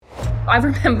I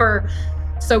remember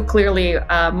so clearly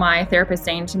my therapist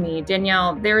saying to me,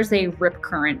 Danielle, there's a rip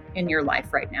current in your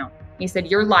life right now. He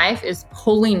said, your life is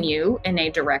pulling you in a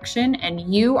direction and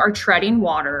you are treading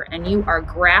water and you are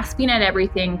grasping at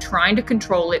everything, trying to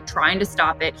control it, trying to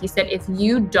stop it. He said, if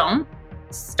you don't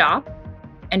stop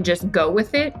and just go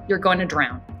with it, you're going to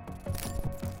drown.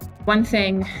 One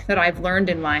thing that I've learned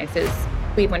in life is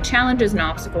when challenges and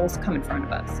obstacles come in front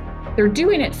of us, they're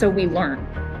doing it so we learn.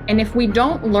 And if we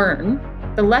don't learn,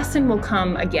 the lesson will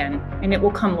come again and it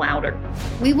will come louder.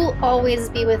 We will always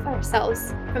be with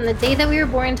ourselves from the day that we were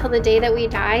born till the day that we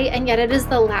die. And yet it is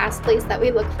the last place that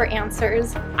we look for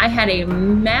answers. I had a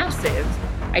massive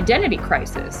identity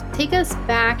crisis. Take us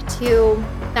back to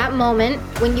that moment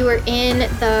when you were in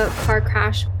the car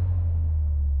crash.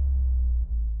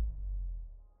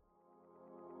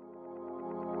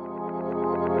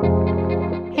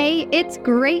 Hey, it's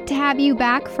great to have you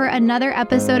back for another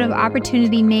episode of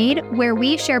Opportunity Made, where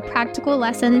we share practical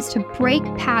lessons to break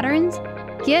patterns,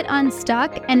 get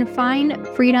unstuck, and find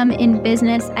freedom in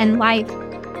business and life.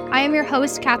 I am your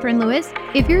host, Catherine Lewis.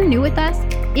 If you're new with us,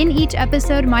 in each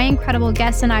episode, my incredible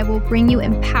guests and I will bring you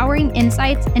empowering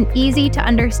insights and easy to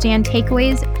understand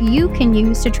takeaways you can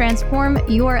use to transform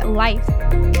your life.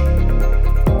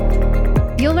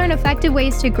 You'll learn effective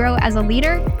ways to grow as a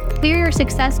leader, clear your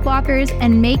success blockers,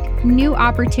 and make new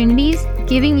opportunities,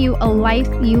 giving you a life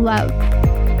you love.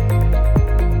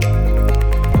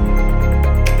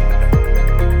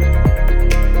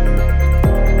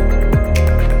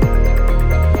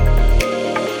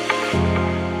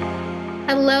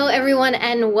 Hello, everyone,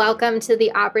 and welcome to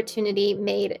the Opportunity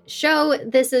Made show.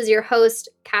 This is your host,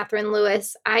 Catherine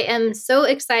Lewis. I am so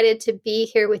excited to be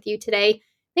here with you today.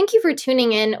 Thank you for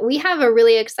tuning in. We have a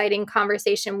really exciting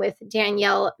conversation with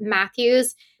Danielle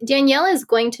Matthews. Danielle is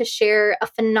going to share a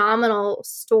phenomenal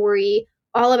story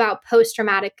all about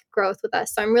post-traumatic growth with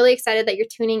us. So I'm really excited that you're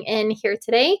tuning in here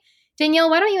today. Danielle,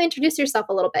 why don't you introduce yourself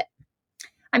a little bit?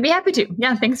 I'd be happy to.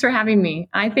 Yeah, thanks for having me.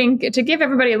 I think to give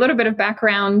everybody a little bit of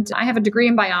background, I have a degree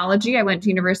in biology. I went to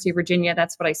University of Virginia.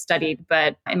 That's what I studied.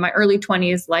 But in my early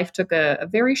 20s, life took a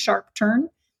very sharp turn.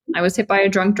 I was hit by a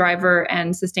drunk driver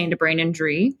and sustained a brain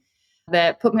injury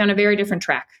that put me on a very different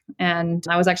track. And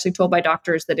I was actually told by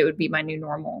doctors that it would be my new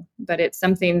normal. But it's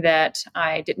something that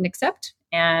I didn't accept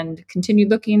and continued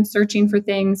looking, searching for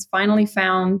things, finally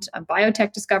found a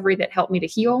biotech discovery that helped me to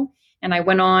heal. And I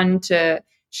went on to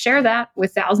share that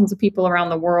with thousands of people around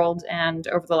the world. And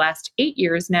over the last 8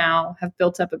 years now, have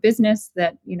built up a business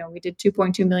that, we did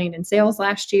 2.2 million in sales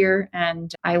last year.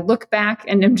 And I look back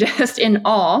and am just in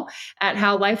awe at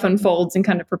how life unfolds and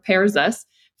kind of prepares us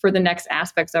for the next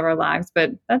aspects of our lives.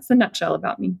 But that's the nutshell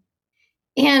about me.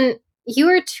 And you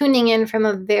are tuning in from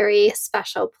a very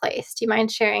special place. Do you mind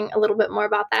sharing a little bit more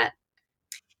about that?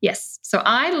 Yes. So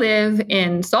I live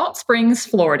in Salt Springs,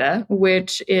 Florida,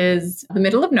 which is the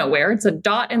middle of nowhere. It's a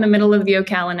dot in the middle of the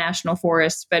Ocala National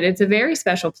Forest, but it's a very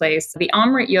special place. The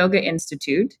Amrit Yoga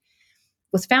Institute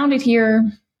was founded here,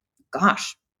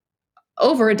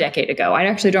 over a decade ago. I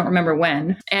actually don't remember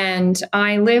when. And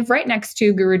I live right next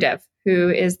to Guru Dev, who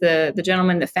is the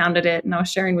gentleman that founded it. And I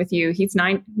was sharing with you, he's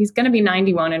going to be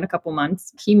 91 in a couple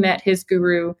months. He met his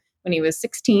guru when he was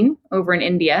 16 over in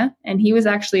India. And he was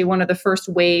actually one of the first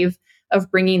wave of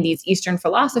bringing these Eastern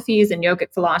philosophies and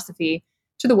yogic philosophy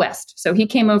to the West. So he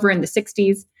came over in the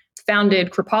 60s, founded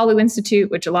Kripalu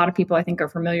Institute, which a lot of people I think are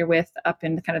familiar with up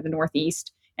in kind of the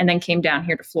Northeast, and then came down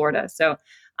here to Florida. So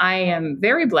I am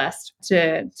very blessed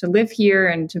to live here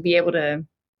and to be able to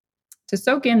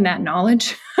soak in that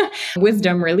knowledge,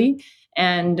 wisdom really,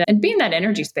 and be in that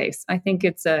energy space. I think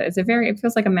it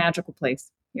feels like a magical place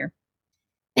here.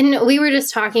 And we were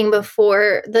just talking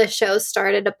before the show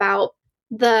started about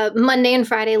the Monday and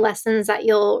Friday lessons that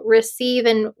you'll receive.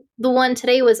 And the one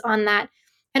today was on that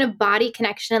kind of body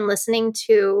connection and listening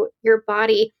to your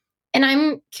body. And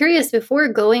I'm curious, before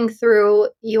going through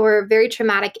your very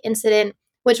traumatic incident,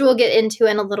 which we'll get into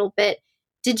in a little bit,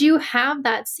 did you have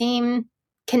that same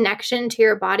connection to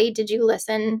your body? Did you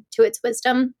listen to its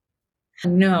wisdom?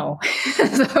 No.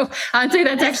 So I'd say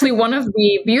that's actually one of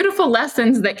the beautiful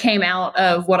lessons that came out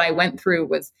of what I went through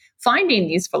was finding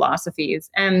these philosophies.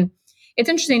 And it's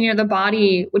interesting, the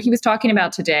body, what he was talking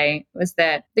about today was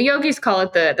that the yogis call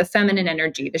it the feminine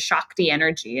energy, the Shakti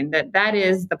energy, and that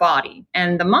is the body.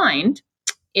 And the mind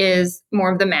is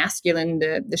more of the masculine,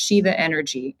 the Shiva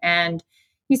energy. And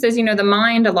he says, the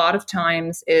mind a lot of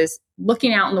times is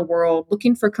looking out in the world,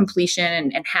 looking for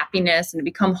completion and happiness and to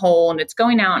become whole. And it's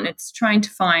going out and it's trying to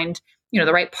find,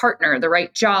 the right partner, the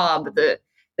right job, the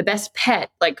best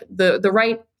pet, like the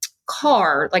right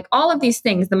car, like all of these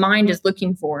things the mind is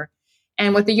looking for.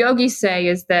 And what the yogis say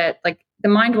is that like the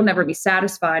mind will never be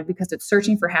satisfied because it's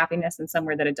searching for happiness in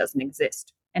somewhere that it doesn't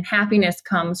exist. And happiness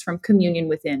comes from communion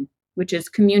within, which is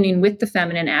communing with the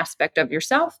feminine aspect of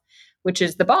yourself, which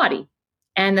is the body.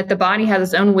 And that the body has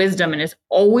its own wisdom and is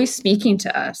always speaking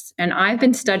to us. And I've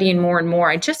been studying more and more.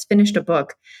 I just finished a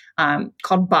book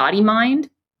called Body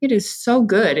Mind. It is so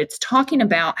good. It's talking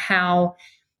about how,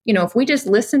 if we just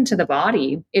listen to the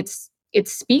body, it's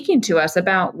speaking to us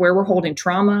about where we're holding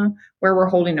trauma, where we're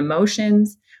holding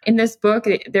emotions. In this book,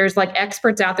 there's like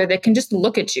experts out there that can just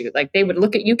look at you. Like they would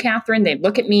look at you, Catherine, they'd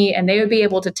look at me, and they would be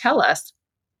able to tell us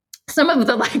some of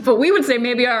the like what we would say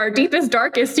maybe our deepest,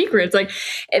 darkest secrets. Like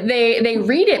they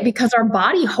read it because our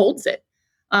body holds it.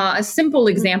 A simple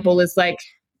example is like,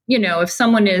 if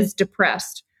someone is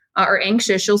depressed or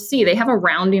anxious, you'll see they have a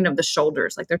rounding of the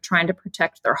shoulders, like they're trying to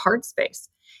protect their heart space.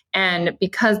 And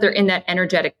because they're in that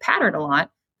energetic pattern a lot,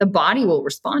 the body will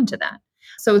respond to that.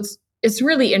 So it's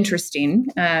really interesting.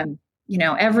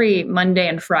 Every Monday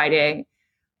and Friday,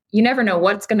 you never know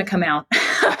what's going to come out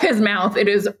of his mouth. It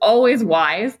is always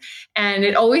wise. And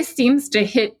it always seems to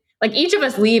hit, like each of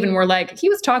us leave and we're like, he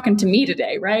was talking to me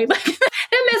today, right? Like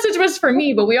that message was for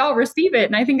me, but we all receive it.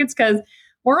 And I think it's because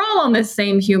we're all on this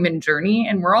same human journey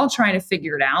and we're all trying to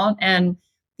figure it out. And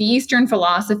the Eastern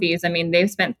philosophies, I mean, they've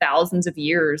spent thousands of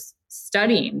years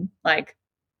studying like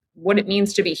what it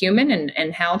means to be human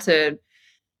and how to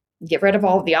get rid of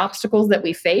all of the obstacles that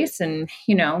we face and,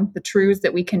 the truths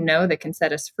that we can know that can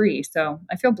set us free. So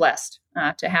I feel blessed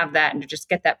to have that and to just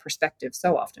get that perspective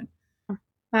so often.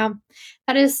 Wow.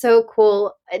 That is so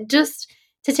cool. Just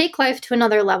to take life to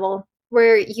another level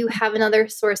where you have another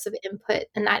source of input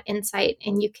and that insight,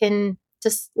 and you can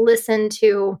just listen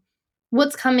to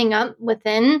what's coming up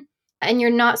within. And you're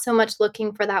not so much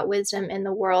looking for that wisdom in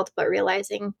the world, but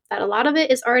realizing that a lot of it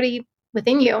is already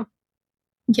within you.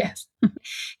 Yes,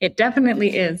 it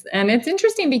definitely is. And it's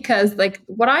interesting because like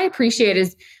what I appreciate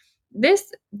is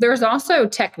there's also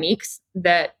techniques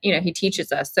that, he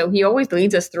teaches us. So he always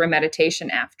leads us through a meditation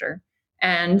after.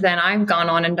 And then I've gone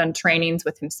on and done trainings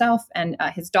with himself and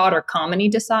his daughter, Kamini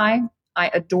Desai.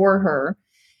 I adore her.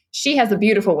 She has a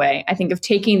beautiful way, I think, of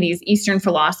taking these Eastern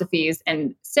philosophies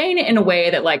and saying it in a way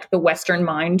that like the Western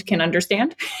mind can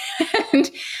understand.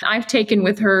 And I've taken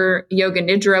with her yoga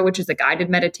nidra, which is a guided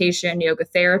meditation, yoga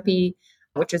therapy,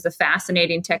 which is a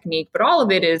fascinating technique. But all of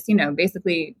it is,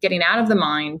 basically getting out of the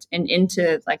mind and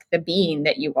into like the being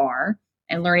that you are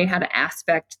and learning how to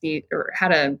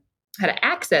how to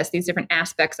access these different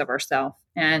aspects of ourselves.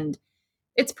 And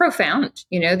it's profound.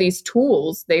 These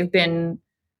tools, they've been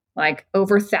like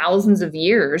over thousands of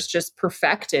years just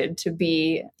perfected to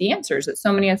be the answers that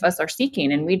so many of us are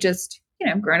seeking. And we just,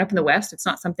 growing up in the West, it's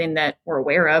not something that we're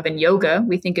aware of. And yoga,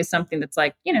 we think is something that's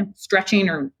like, stretching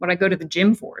or what I go to the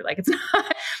gym for. Like it's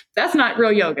not, that's not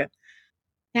real yoga.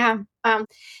 Yeah.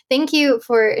 Thank you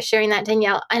for sharing that,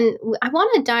 Danielle. And I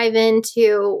want to dive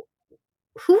into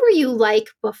who were you like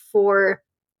before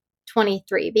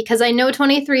 23? Because I know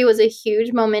 23 was a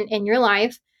huge moment in your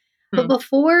life, but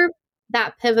before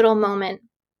that pivotal moment,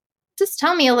 just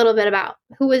tell me a little bit about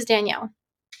who was Danielle.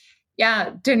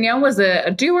 Yeah, Danielle was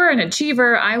a doer, an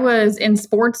achiever. I was in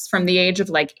sports from the age of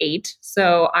like 8.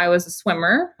 So I was a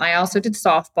swimmer. I also did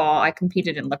softball. I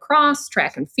competed in lacrosse,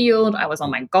 track and field. I was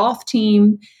on my golf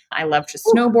team. I loved to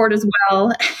snowboard as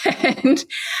well. And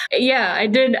yeah, I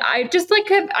did. I just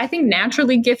like, I think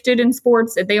naturally gifted in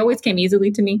sports. They always came easily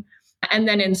to me. And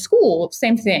then in school,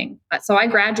 same thing. So I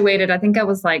graduated, I think I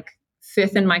was like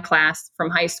 5th in my class from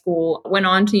high school, went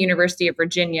on to University of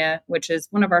Virginia, which is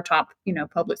one of our top,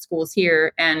 public schools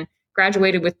here, and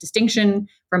graduated with distinction.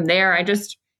 From there, I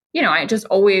just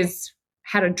always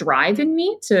had a drive in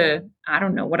me to, I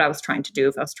don't know what I was trying to do.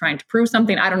 If I was trying to prove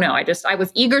something, I don't know. I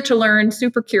was eager to learn,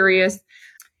 super curious.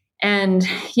 And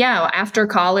yeah, after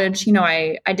college,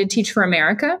 I did Teach for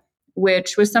America,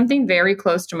 which was something very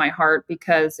close to my heart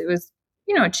because it was,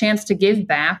 a chance to give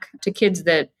back to kids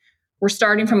that we're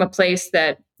starting from a place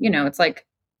that, it's like,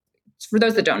 for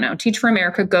those that don't know, Teach for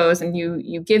America goes and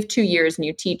you give 2 years and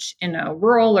you teach in a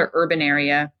rural or urban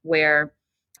area where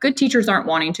good teachers aren't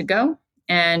wanting to go.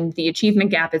 And the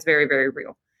achievement gap is very, very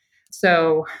real.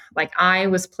 So like I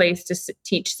was placed to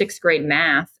teach 6th grade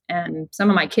math, and some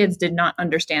of my kids did not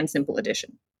understand simple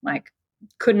addition, like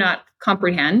could not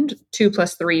comprehend 2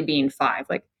 + 3 being 5.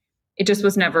 Like it just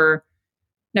was never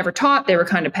taught. They were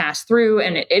kind of passed through,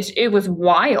 and it was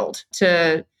wild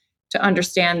to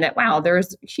understand that, wow,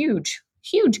 there's huge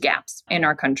gaps in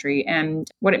our country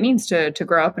and what it means to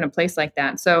grow up in a place like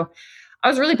that. So I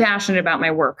was really passionate about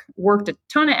my work, worked a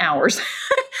ton of hours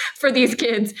for these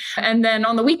kids. And then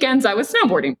on the weekends, I was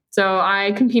snowboarding. So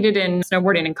I competed in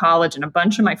snowboarding in college, and a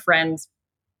bunch of my friends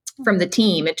from the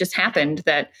team, it just happened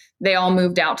that they all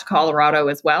moved out to Colorado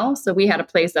as well. So we had a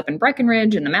place up in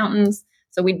Breckenridge in the mountains.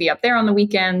 So we'd be up there on the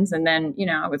weekends. And then,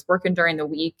 I was working during the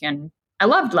week, and I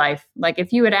loved life. Like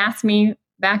if you had asked me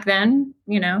back then,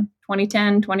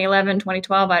 2010, 2011,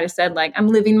 2012, I'd have said like, I'm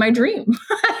living my dream.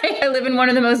 I live in one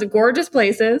of the most gorgeous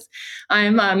places.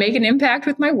 I'm making impact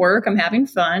with my work. I'm having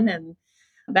fun. And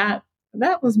that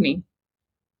was me.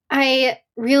 I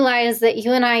realized that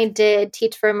you and I did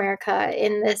Teach for America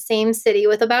in the same city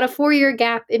with about a 4-year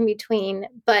gap in between.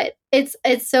 But it's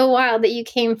so wild that you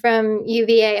came from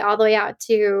UVA all the way out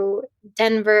to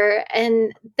Denver.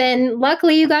 And then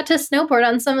luckily you got to snowboard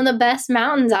on some of the best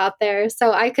mountains out there.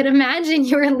 So I could imagine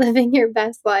you were living your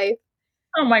best life.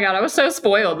 Oh my God, I was so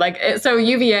spoiled. So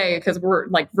UVA, because we're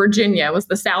like Virginia, was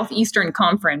the Southeastern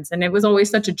Conference. And it was always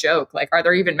such a joke. Like, are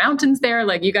there even mountains there?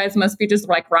 Like, you guys must be just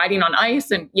like riding on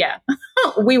ice. And yeah,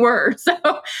 we were.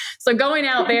 So going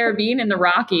out there, being in the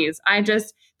Rockies,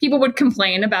 people would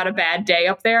complain about a bad day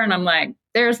up there. And I'm like,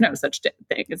 there's no such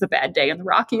thing as a bad day in the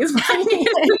Rockies.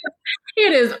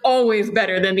 It is always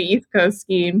better than the East Coast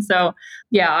skiing. So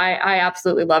yeah, I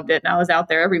absolutely loved it. And I was out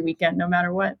there every weekend, no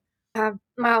matter what.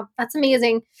 Wow, that's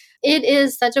amazing. It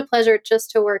is such a pleasure just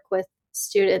to work with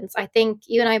students. I think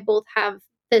you and I both have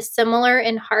this similar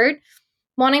in heart,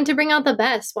 wanting to bring out the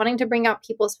best, wanting to bring out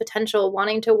people's potential,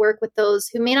 wanting to work with those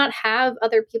who may not have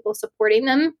other people supporting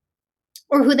them,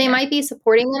 or who they might be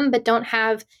supporting them, but don't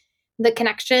have the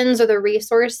connections or the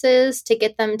resources to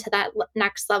get them to that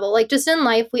next level. Like just in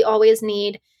life, we always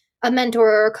need a mentor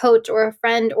or a coach or a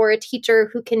friend or a teacher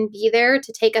who can be there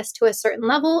to take us to a certain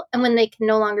level. And when they can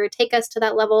no longer take us to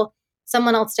that level,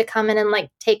 someone else to come in and like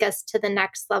take us to the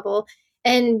next level.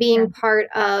 And being part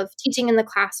of teaching in the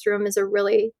classroom is a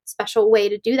really special way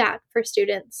to do that for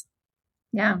students.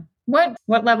 Yeah. What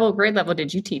grade level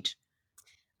did you teach?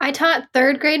 I taught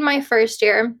 3rd grade my first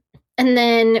year. And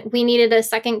then we needed a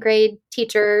 2nd grade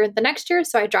teacher the next year.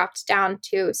 So I dropped down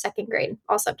to 2nd grade,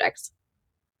 all subjects.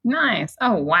 Nice.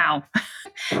 Oh, wow.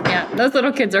 Yeah, those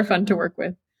little kids are fun to work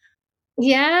with.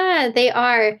 Yeah, they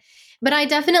are. But I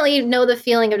definitely know the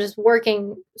feeling of just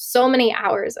working so many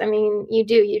hours. I mean, you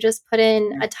do. You just put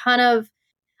in a ton of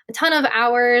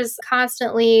hours,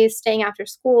 constantly staying after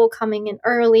school, coming in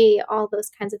early, all those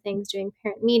kinds of things, doing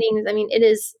parent meetings. I mean, it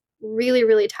is really,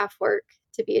 really tough work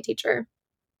to be a teacher.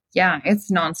 Yeah, it's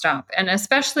nonstop. And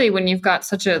especially when you've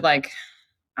got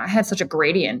I had such a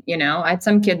gradient, I had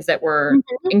some kids that were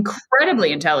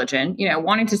incredibly intelligent,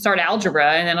 wanting to start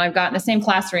algebra. And then I've got in the same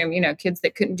classroom, kids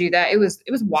that couldn't do that. It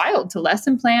was wild to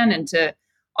lesson plan and to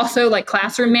also like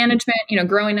classroom management,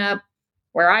 growing up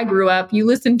where I grew up, you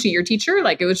listened to your teacher.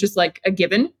 Like it was just like a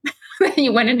given.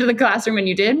 You went into the classroom and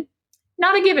you did.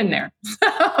 Not a given there.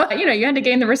 So, you had to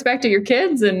gain the respect of your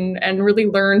kids and really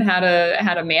learn how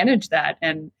to manage that.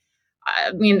 And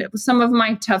I mean, some of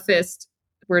my toughest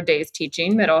were days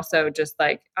teaching, but also just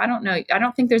like, I don't know. I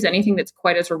don't think there's anything that's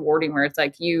quite as rewarding where it's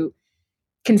like you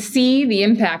can see the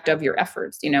impact of your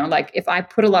efforts. Like if I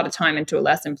put a lot of time into a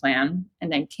lesson plan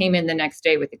and then came in the next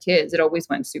day with the kids, it always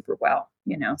went super well,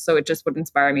 so it just would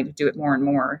inspire me to do it more and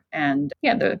more. And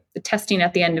yeah, the testing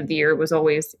at the end of the year was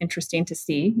always interesting to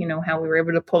see, how we were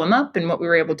able to pull them up and what we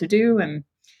were able to do. And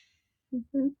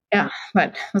yeah, but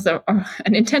it was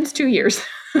an intense 2 years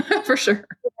for sure.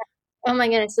 Oh my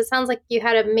goodness. It sounds like you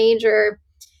had a major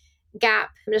gap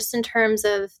just in terms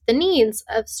of the needs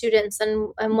of students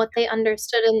and what they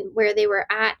understood and where they were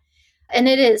at. And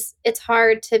it's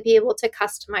hard to be able to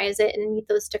customize it and meet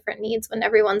those different needs when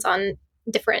everyone's on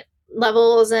different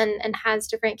levels and has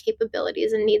different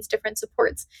capabilities and needs different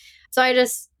supports. So I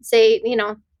just say,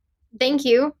 thank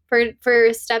you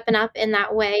for stepping up in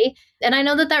that way. And I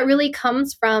know that really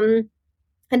comes from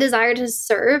a desire to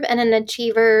serve and an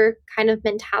achiever kind of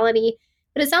mentality.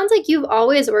 But it sounds like you've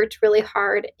always worked really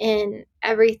hard in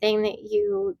everything that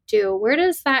you do. Where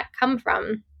does that come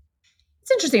from?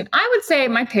 It's interesting. I would say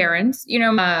my parents,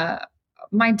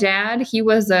 my dad, he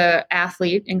was an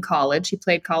athlete in college. He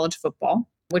played college football,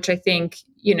 which I think,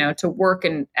 to work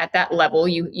and at that level,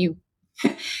 you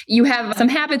have some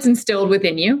habits instilled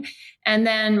within you. And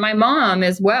then my mom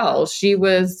as well, she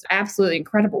was absolutely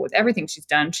incredible with everything she's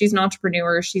done. She's an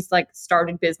entrepreneur. She's like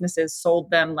started businesses, sold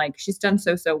them. Like she's done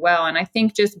so well. And I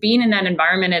think just being in that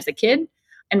environment as a kid,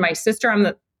 and my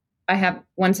sister, I have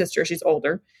one sister, she's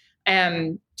older.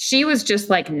 And she was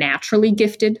just like naturally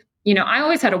gifted. I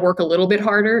always had to work a little bit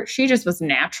harder. She just was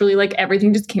naturally like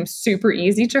everything just came super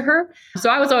easy to her. So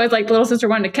I was always like little sister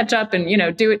wanted to catch up and,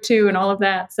 do it too and all of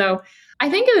that. So I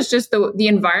think it was just the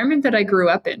environment that I grew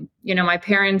up in. My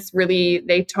parents really,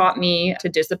 they taught me to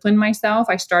discipline myself.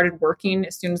 I started working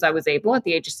as soon as I was able at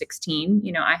the age of 16.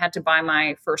 I had to buy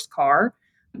my first car.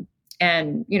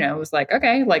 And, it was like,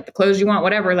 okay, like the clothes you want,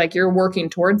 whatever, like you're working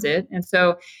towards it. And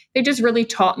so they just really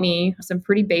taught me some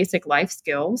pretty basic life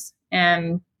skills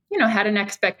and, had an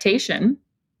expectation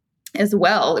as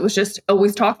well. It was just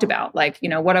always talked about, like,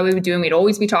 what I would be doing. We'd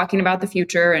always be talking about the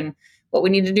future and what we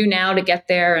need to do now to get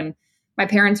there. And my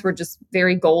parents were just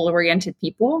very goal-oriented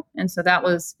people. And so that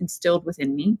was instilled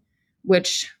within me,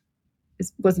 which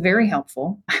was very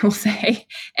helpful, I will say.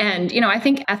 And, I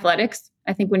think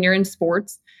I think when you're in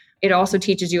sports, it also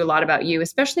teaches you a lot about you,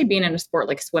 especially being in a sport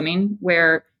like swimming,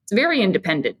 where it's very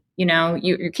independent. You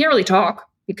can't really talk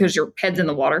because your head's in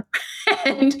the water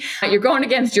and you're going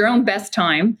against your own best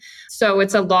time. So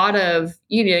it's a lot of,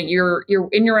 you're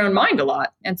in your own mind a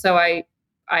lot. And so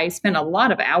I spent a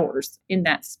lot of hours in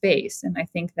that space. And I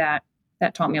think that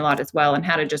taught me a lot as well, and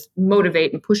how to just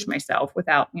motivate and push myself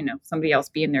without, somebody else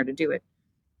being there to do it.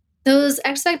 Those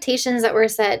expectations that were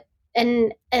set,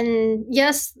 and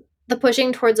yes, the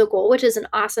pushing towards a goal, which is an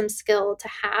awesome skill to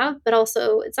have, but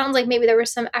also it sounds like maybe there were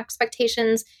some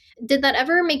expectations. Did that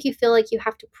ever make you feel like you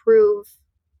have to prove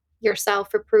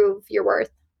yourself or prove your worth?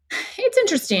 It's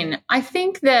interesting. I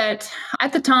think that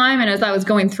at the time and as I was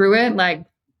going through it, like,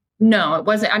 no, it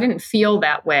wasn't. I didn't feel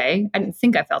that way. I didn't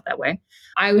think I felt that way.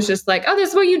 I was just like, oh, this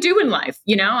is what you do in life.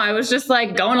 I was just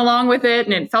like going along with it.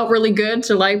 And it felt really good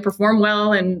to like perform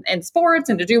well in sports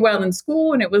and to do well in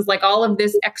school. And it was like all of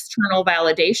this external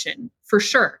validation for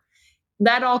sure.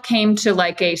 That all came to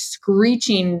like a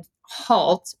screeching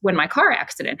halt when my car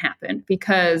accident happened,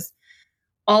 because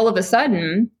all of a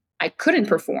sudden I couldn't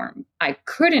perform. I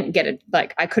couldn't get it.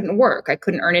 Like I couldn't work. I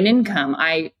couldn't earn an income.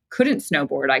 I couldn't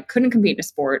snowboard. I couldn't compete in a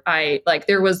sport.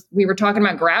 We were talking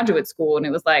about graduate school, and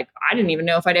it was like, I didn't even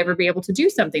know if I'd ever be able to do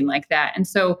something like that. And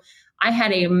so I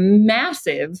had a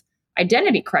massive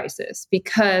identity crisis,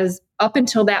 because up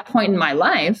until that point in my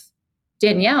life,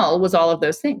 Danielle was all of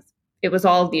those things. It was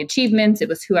all of the achievements. It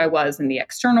was who I was in the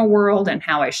external world and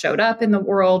how I showed up in the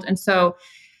world. And so,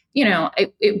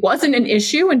 it wasn't an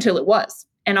issue until it was.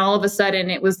 And all of a sudden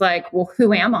it was like, well,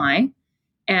 who am I?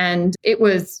 And it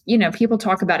was, people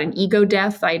talk about an ego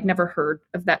death. I had never heard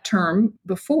of that term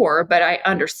before, but I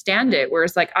understand it.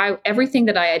 Whereas like everything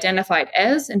that I identified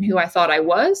as and who I thought I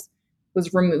was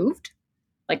removed,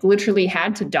 like literally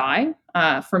had to die.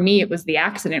 For me, it was the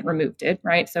accident removed it,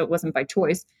 right? So it wasn't by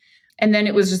choice. And then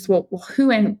it was just, well,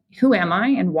 who am I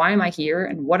and why am I here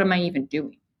and what am I even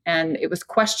doing? And it was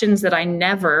questions that I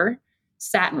never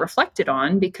sat and reflected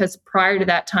on, because prior to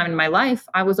that time in my life,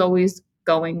 I was always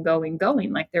going.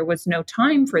 Like there was no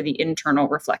time for the internal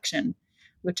reflection,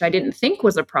 which I didn't think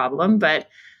was a problem, but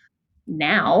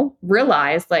now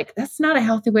realize like that's not a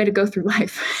healthy way to go through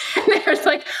life. There's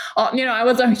like, I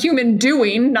was a human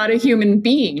doing, not a human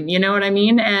being, you know what I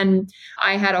mean? And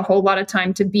I had a whole lot of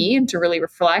time to be and to really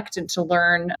reflect and to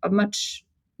learn a much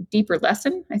deeper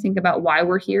lesson, I think, about why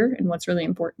we're here and what's really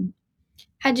important.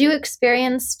 Had you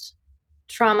experienced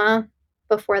trauma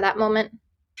before that moment?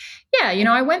 Yeah,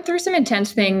 I went through some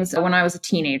intense things when I was a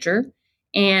teenager,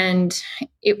 and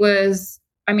I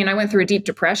went through a deep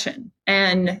depression.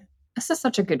 And this is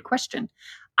such a good question.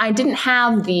 I didn't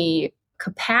have the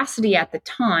capacity at the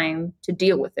time to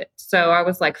deal with it. So I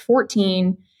was like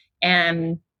 14,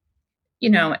 and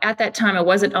at that time I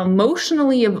wasn't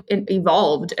emotionally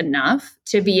evolved enough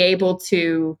to be able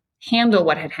to handle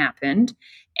what had happened.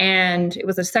 And it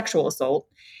was a sexual assault.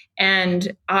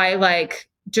 And I like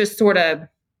just sort of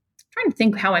trying to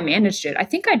think how I managed it. I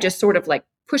think I just sort of like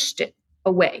pushed it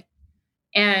away.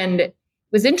 And it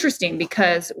was interesting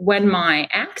because when my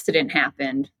accident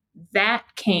happened, that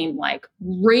came like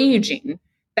raging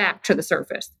back to the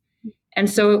surface. And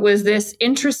so it was this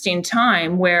interesting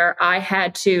time where I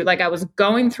had to, like, I was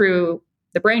going through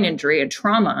the brain injury and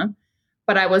trauma,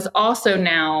 but I was also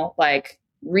now like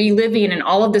reliving, and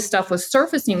all of this stuff was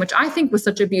surfacing, which I think was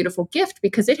such a beautiful gift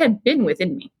because it had been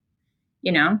within me,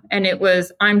 and it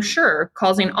was, I'm sure,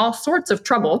 causing all sorts of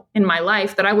trouble in my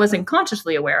life that I wasn't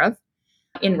consciously aware of,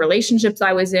 in relationships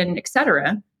I was in, et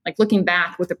cetera. Like looking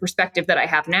back with the perspective that I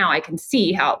have now, I can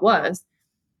see how it was.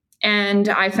 And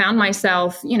I found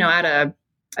myself, at a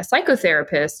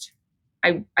psychotherapist.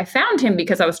 I found him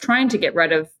because I was trying to get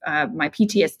rid of my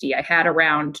PTSD I had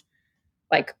around,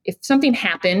 like, if something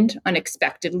happened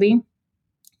unexpectedly,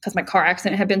 because my car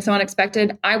accident had been so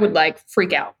unexpected, I would like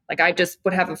freak out. Like I just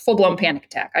would have a full-blown panic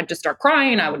attack. I'd just start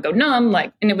crying. I would go numb,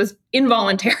 and it was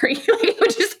involuntary. It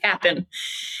would just happen.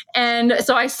 And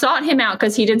so I sought him out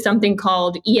because he did something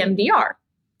called EMDR,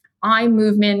 eye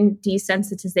movement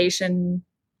desensitization.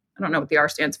 I don't know what the R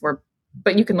stands for,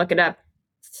 but you can look it up.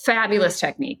 Fabulous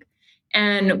technique.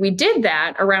 And we did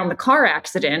that around the car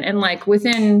accident. And like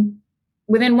within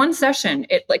one session,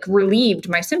 it like relieved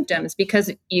my symptoms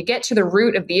because you get to the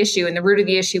root of the issue. And the root of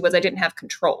the issue was I didn't have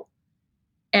control.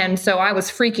 And so I was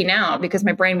freaking out because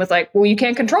my brain was like, well, you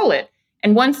can't control it.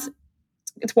 And once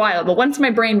it's wild, but once my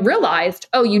brain realized,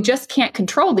 oh, you just can't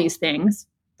control these things,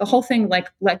 the whole thing like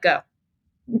let go.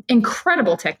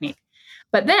 Incredible technique.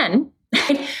 But then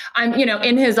I'm,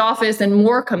 in his office and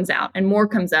more comes out and more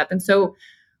comes up. And so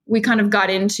we kind of got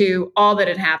into all that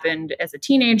had happened as a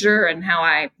teenager and how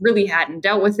I really hadn't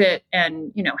dealt with it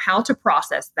and, how to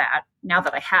process that now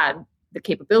that I had the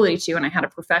capability to, and I had a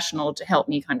professional to help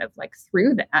me kind of like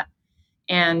through that.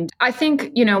 And I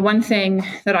think, one thing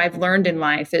that I've learned in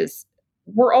life is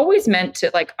we're always meant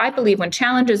to, like, I believe when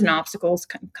challenges and obstacles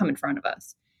come in front of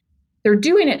us, they're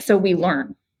doing it so we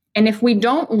learn. And if we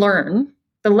don't learn,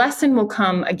 the lesson will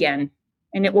come again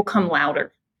and it will come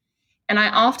louder. And I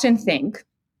often think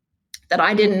that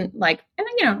I didn't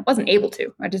wasn't able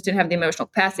to. I just didn't have the emotional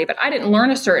capacity, but I didn't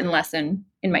learn a certain lesson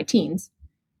in my teens.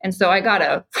 And so I got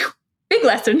a big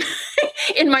lesson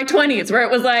in my 20s where it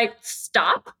was like,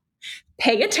 stop,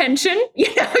 pay attention. You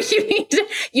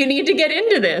need to get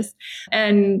into this.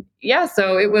 And yeah,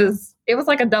 so it was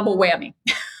like a double whammy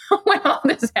when all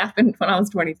this happened when I was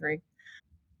 23.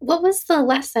 What was the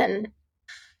lesson?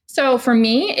 So for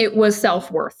me, it was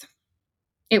self-worth.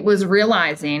 It was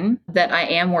realizing that I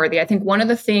am worthy. I think one of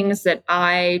the things that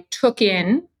I took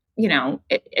in,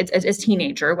 as a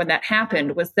teenager when that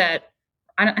happened was that,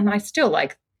 I still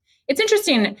like, it's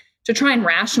interesting to try and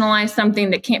rationalize something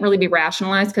that can't really be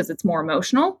rationalized because it's more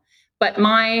emotional. But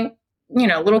my,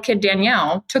 little kid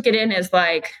Danielle took it in as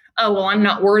like, oh, well, I'm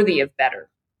not worthy of better.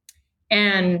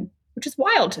 And which is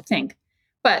wild to think,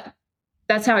 but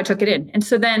that's how I took it in. And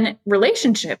so then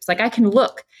relationships, like I can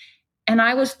look. And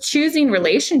I was choosing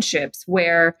relationships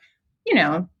where,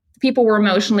 people were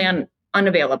emotionally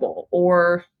unavailable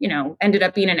or, ended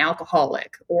up being an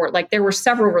alcoholic, or like there were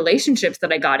several relationships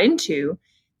that I got into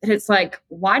that it's like,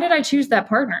 why did I choose that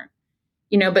partner?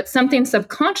 But something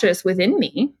subconscious within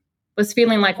me was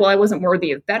feeling like, well, I wasn't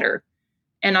worthy of better.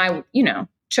 And I,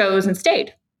 chose and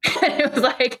stayed. It was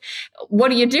like, what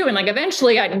do you do? And like,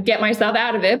 eventually I'd get myself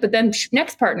out of it, but then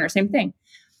next partner, same thing.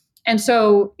 And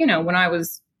so, when I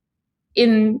was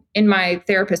in my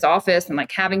therapist's office and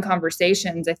like having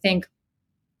conversations, I think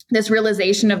this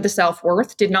realization of the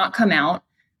self-worth did not come out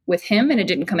with him and it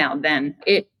didn't come out then.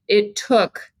 It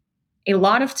took a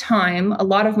lot of time, a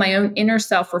lot of my own inner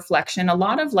self-reflection, a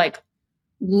lot of like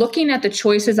looking at the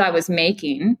choices I was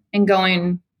making and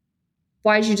going,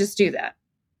 why did you just do that?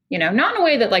 Not in a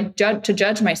way that like to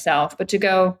judge myself, but to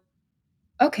go,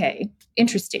 okay,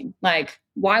 interesting. Like,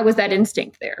 why was that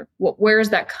instinct there? Where is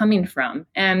that coming from?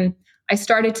 And I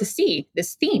started to see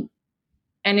this theme,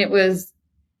 and it was,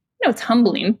 it's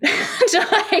humbling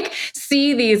to like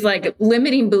see these like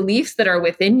limiting beliefs that are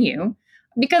within you,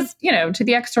 because, to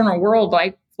the external world,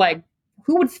 like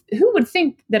who would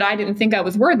think that I didn't think I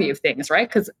was worthy of things, right?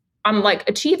 Because I'm like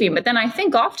achieving, but then I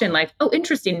think often like, oh,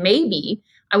 interesting, maybe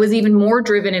I was even more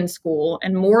driven in school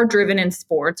and more driven in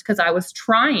sports because I was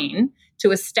trying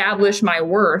to establish my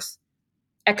worth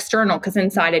external, because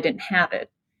inside I didn't have it.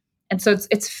 And so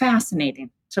it's fascinating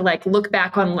to like look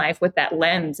back on life with that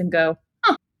lens and go,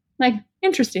 oh, like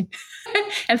interesting.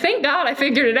 And thank God I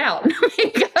figured it out,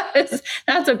 because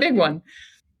that's a big one.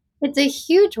 It's a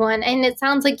huge one. And it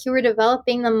sounds like you were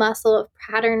developing the muscle of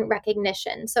pattern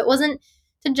recognition. So it wasn't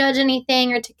to judge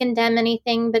anything or to condemn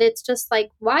anything, but it's just like,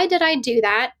 why did I do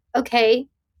that? Okay,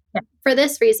 yeah. For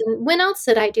this reason. When else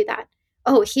did I do that?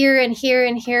 Oh, here and here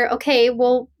and here. Okay,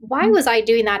 well, why was I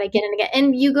doing that again and again?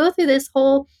 And you go through this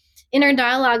whole inner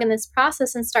dialogue in this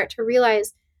process and start to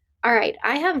realize, all right,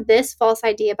 I have this false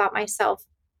idea about myself,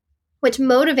 which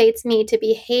motivates me to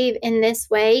behave in this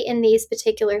way in these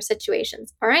particular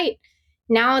situations. All right,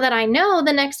 now that I know,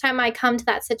 the next time I come to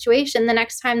that situation, the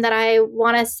next time that I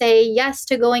want to say yes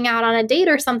to going out on a date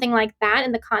or something like that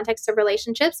in the context of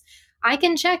relationships, I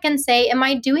can check and say, am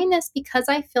I doing this because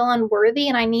I feel unworthy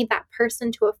and I need that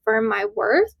person to affirm my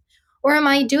worth? Or am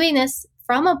I doing this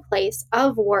from a place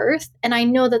of worth and I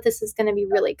know that this is going to be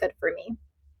really good for me?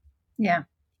 Yeah.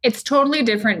 It's totally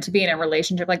different to be in a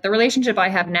relationship. Like the relationship I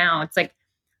have now, it's like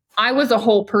I was a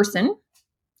whole person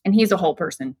and he's a whole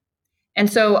person. And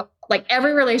so like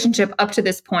every relationship up to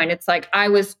this point, it's like I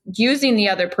was using the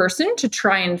other person to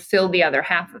try and fill the other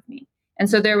half of me. And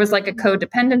so there was like a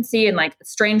codependency and like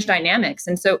strange dynamics.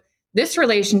 And so this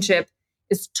relationship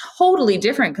is totally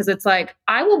different because it's like,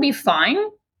 I will be fine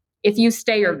if you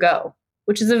stay or go,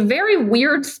 which is a very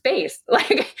weird space,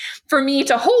 like for me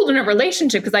to hold in a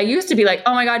relationship. Cause I used to be like,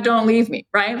 oh my God, don't leave me.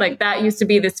 Right. Like that used to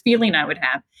be this feeling I would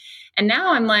have. And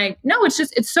now I'm like, no,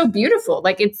 it's so beautiful.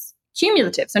 Like it's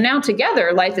cumulative. So now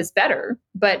together life is better.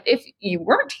 But if you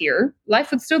weren't here,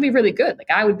 life would still be really good. Like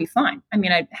I would be fine. I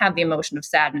mean, I'd have the emotion of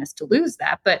sadness to lose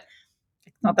that, but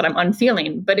it's not that I'm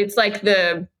unfeeling, but it's like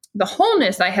the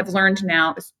wholeness I have learned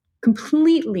now is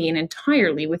completely and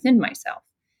entirely within myself.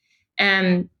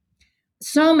 And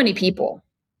so many people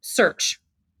search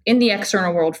in the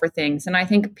external world for things. And I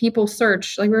think people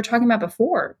search, like we were talking about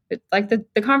before, like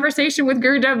the conversation with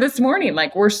Guru Dev this morning,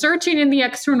 like we're searching in the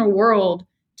external world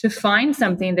to find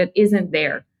something that isn't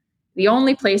there. The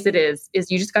only place it is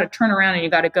you just got to turn around and you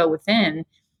got to go within.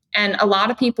 And a lot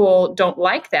of people don't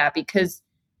like that because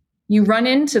you run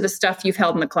into the stuff you've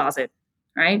held in the closet,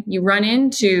 right? You run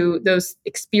into those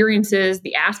experiences,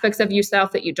 the aspects of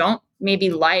yourself that you don't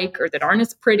maybe like or that aren't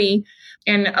as pretty.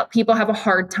 And people have a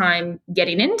hard time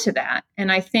getting into that.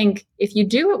 And I think if you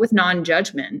do it with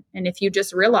non-judgment, and if you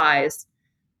just realize,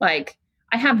 like,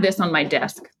 I have this on my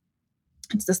desk.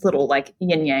 It's this little like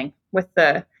yin yang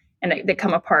and they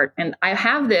come apart. And I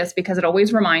have this because it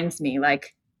always reminds me,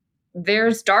 like,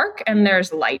 there's dark and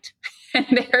there's light.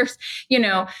 And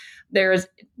there's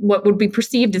what would be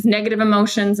perceived as negative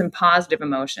emotions and positive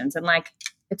emotions. And like,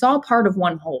 it's all part of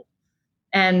one whole.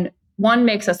 And one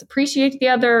makes us appreciate the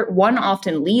other. One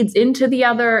often leads into the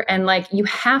other. And like, you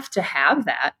have to have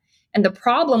that. And the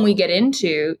problem we get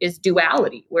into is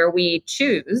duality, where we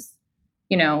choose,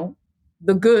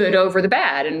 the good over the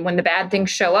bad. And when the bad things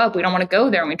show up, we don't want to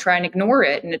go there and we try and ignore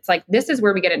it. And it's like, this is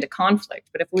where we get into conflict.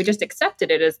 But if we just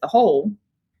accepted it as the whole,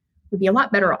 we'd be a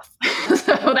lot better off.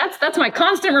 So that's my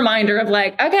constant reminder of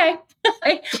like, okay,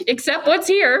 accept what's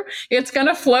here. It's going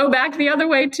to flow back the other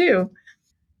way too.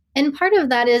 And part of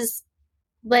that is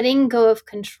letting go of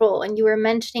control. And you were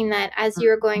mentioning that as you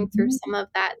were going through some of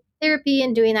that therapy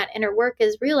and doing that inner work,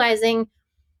 is realizing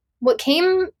what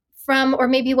came from, or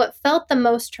maybe what felt the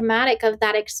most traumatic of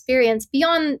that experience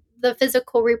beyond the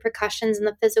physical repercussions and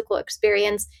the physical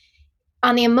experience.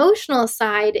 On the emotional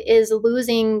side is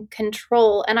losing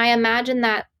control. And I imagine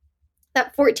that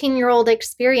 14-year-old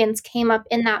experience came up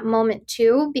in that moment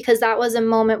too, because that was a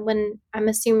moment when I'm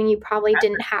assuming you probably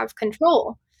didn't have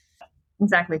control.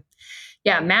 Exactly.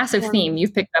 Yeah, massive theme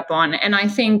you've picked up on. And I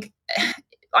think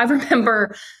I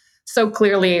remember so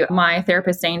clearly my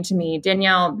therapist saying to me,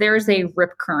 Danielle, there's a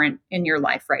rip current in your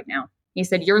life right now. He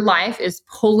said, your life is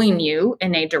pulling you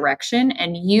in a direction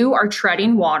and you are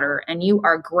treading water and you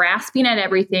are grasping at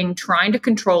everything, trying to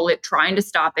control it, trying to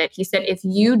stop it. He said, if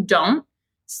you don't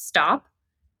stop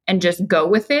and just go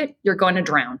with it, you're going to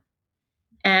drown.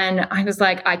 And I was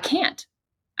like, I can't.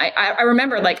 I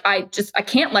remember like, I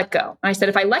can't let go. And I said,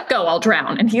 if I let go, I'll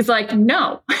drown. And he's like,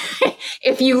 no,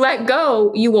 if you let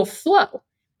go, you will flow.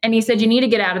 And he said, you need to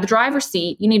get out of the driver's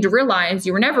seat. You need to realize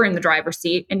you were never in the driver's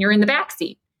seat and you're in the back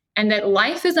seat. And that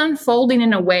life is unfolding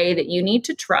in a way that you need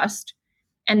to trust,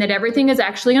 and that everything is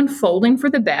actually unfolding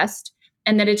for the best.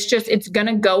 And that it's going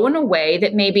to go in a way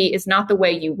that maybe is not the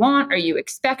way you want or you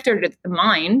expect, or that the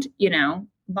mind,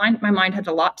 my mind has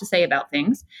a lot to say about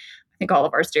things. I think all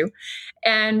of ours do.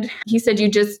 And he said,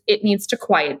 it needs to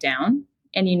quiet down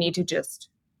and you need to just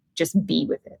be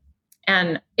with it.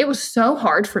 And it was so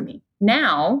hard for me.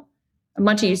 Now, I'm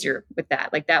much easier with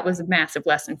that. Like that was a massive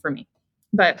lesson for me.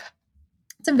 But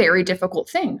it's a very difficult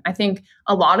thing. I think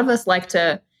a lot of us like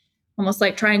to almost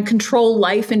like try and control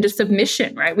life into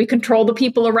submission, right? We control the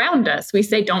people around us. We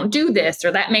say, don't do this,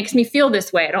 or that makes me feel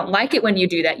this way. I don't like it when you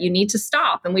do that. You need to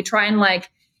stop. And we try and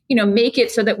make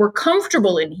it so that we're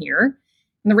comfortable in here.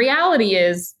 And the reality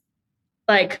is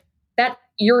like that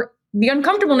the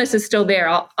uncomfortableness is still there.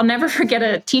 I'll never forget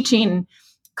a teaching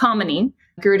Kamini,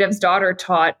 Gurudev's daughter,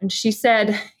 taught. And she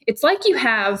said, it's like you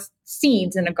have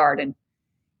seeds in a garden.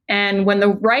 And when the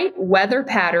right weather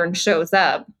pattern shows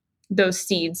up, those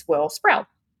seeds will sprout.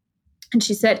 And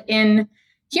she said, in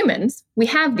humans, we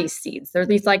have these seeds. They're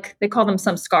these, like, they call them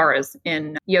samskaras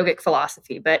in yogic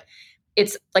philosophy, but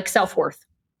it's like self-worth,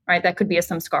 right? That could be a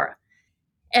samskara,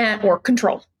 or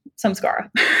control, samskara,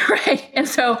 right? And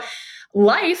so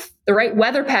life, the right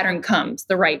weather pattern comes,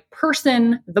 the right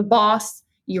person, the boss,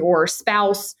 your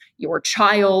spouse, your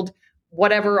child,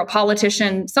 whatever, a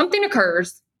politician, something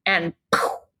occurs, and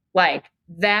poof, like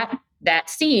that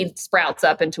seed sprouts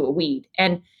up into a weed.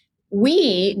 And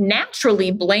we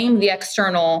naturally blame the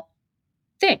external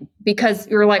thing because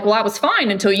you're like, well, I was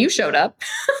fine until you showed up.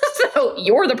 So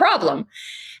you're the problem.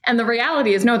 And the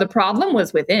reality is, no, the problem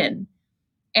was within.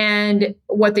 And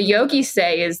what the yogis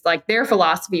say is like their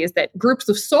philosophy is that groups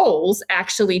of souls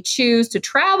actually choose to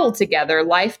travel together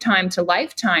lifetime to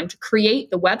lifetime to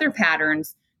create the weather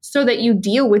patterns so that you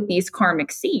deal with these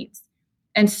karmic seeds.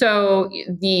 And so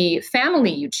the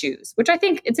family you choose, which I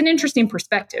think it's an interesting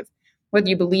perspective, whether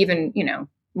you believe in,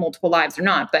 multiple lives or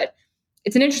not, but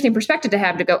it's an interesting perspective to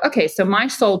have to go, okay, so my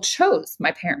soul chose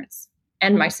my parents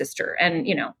and my sister and,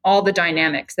 all the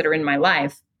dynamics that are in my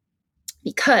life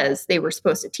because they were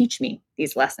supposed to teach me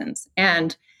these lessons.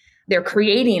 And they're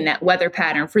creating that weather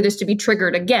pattern for this to be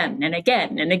triggered again and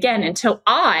again and again until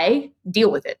I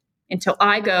deal with it, until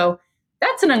I go,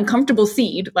 that's an uncomfortable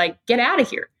seed, like get out of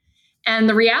here. And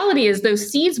the reality is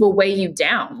those seeds will weigh you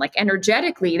down, like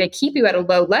energetically, they keep you at a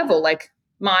low level. Like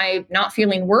my not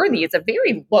feeling worthy is a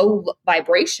very low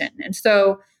vibration. And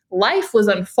so life was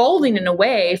unfolding in a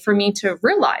way for me to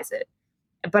realize it.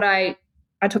 But I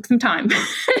took some time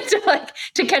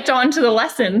to catch on to the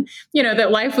lesson,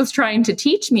 that life was trying to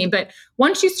teach me. But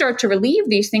once you start to relieve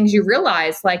these things, you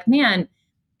realize like, man,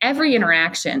 every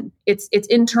interaction, it's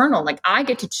internal. Like I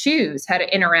get to choose how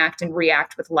to interact and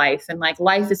react with life. And like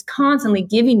life is constantly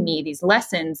giving me these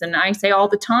lessons. And I say all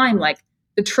the time, like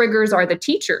the triggers are the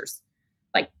teachers.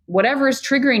 Like whatever is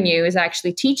triggering you is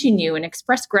actually teaching you, and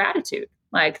express gratitude.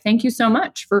 Like, thank you so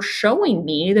much for showing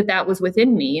me that was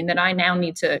within me and that I now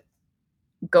need to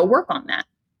go work on that.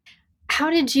 How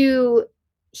did you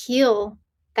heal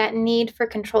that need for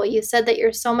control? You said that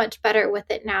you're so much better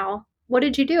with it now. What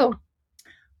did you do?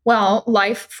 Well,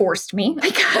 life forced me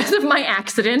because of my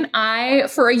accident.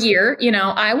 For a year,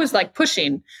 I was like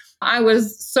pushing. I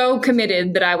was so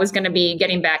committed that I was going to be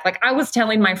getting back. Like I was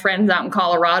telling my friends out in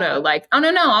Colorado, like, oh,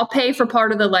 no, I'll pay for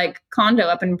part of the like condo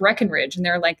up in Breckenridge. And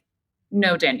they're like,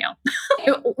 no, Danielle,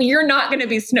 you're not going to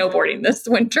be snowboarding this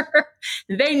winter.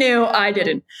 They knew, I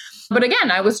didn't. But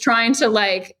again, I was trying to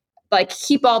like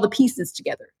keep all the pieces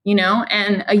together,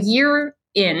 and a year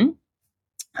in,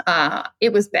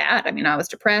 it was bad. I mean, I was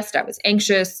depressed. I was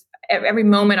anxious. Every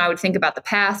moment I would think about the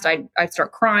past, I'd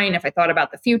start crying. If I thought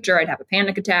about the future, I'd have a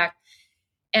panic attack.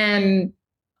 And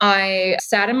I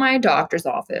sat in my doctor's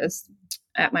office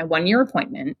at my 1-year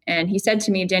appointment. And he said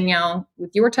to me, Danielle,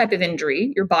 with your type of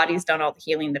injury, your body's done all the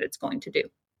healing that it's going to do.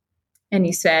 And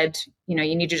he said, you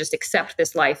need to just accept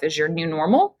this life as your new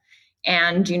normal.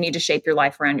 And you need to shape your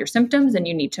life around your symptoms and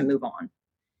you need to move on.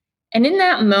 And in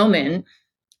that moment,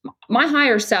 my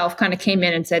higher self kind of came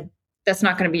in and said, that's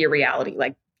not going to be your reality.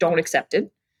 Like, don't accept it.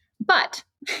 But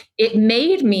it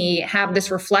made me have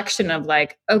this reflection of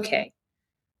like, okay,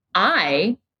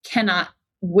 I cannot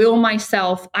will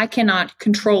myself. I cannot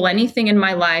control anything in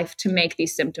my life to make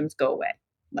these symptoms go away.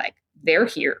 Like they're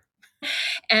here.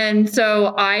 And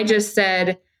so I just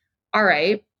said, all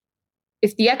right,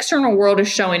 if the external world is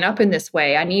showing up in this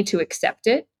way, I need to accept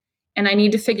it. And I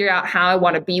need to figure out how I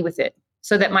want to be with it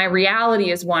so that my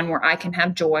reality is one where I can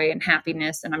have joy and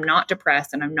happiness and I'm not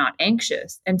depressed and I'm not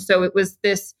anxious. And so it was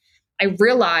this, I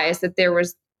realized that there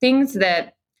was things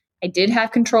that I did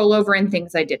have control over and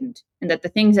things I didn't. And that the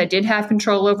things I did have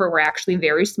control over were actually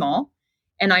very small.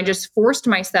 And I just forced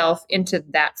myself into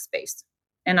that space.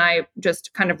 And I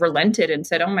just kind of relented and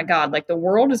said, oh my God, like the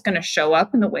world is going to show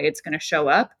up in the way it's going to show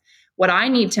up. What I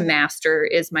need to master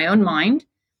is my own mind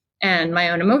and my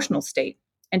own emotional state,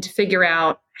 and to figure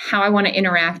out how I want to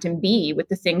interact and be with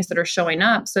the things that are showing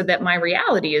up so that my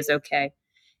reality is okay.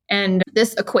 And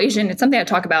this equation, it's something I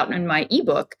talk about in my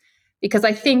ebook, because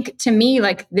I think to me,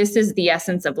 like this is the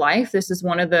essence of life. This is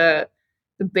one of the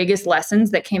biggest lessons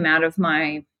that came out of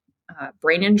my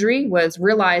brain injury, was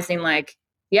realizing like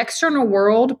the external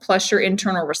world plus your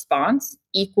internal response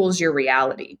equals your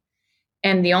reality.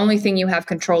 And the only thing you have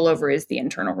control over is the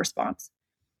internal response.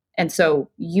 And so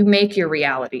you make your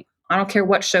reality. I don't care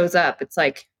what shows up. It's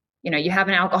like, you have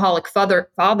an alcoholic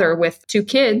father with 2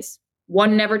 kids.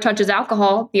 One never touches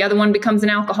alcohol. The other one becomes an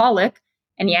alcoholic.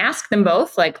 And you ask them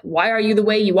both, like, why are you the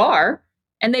way you are?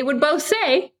 And they would both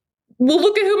say, well,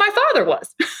 look at who my father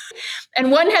was.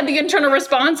 And one had the internal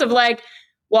response of like,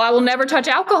 well, I will never touch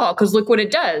alcohol because look what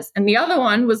it does. And the other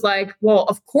one was like, well,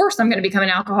 of course I'm going to become an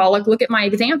alcoholic. Look at my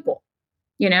example,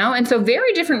 And so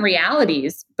very different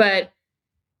realities, but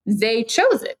they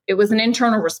chose it. It was an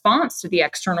internal response to the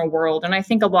external world. And I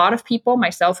think a lot of people,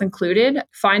 myself included,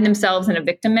 find themselves in a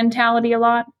victim mentality a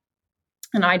lot.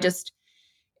 And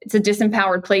it's a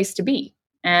disempowered place to be.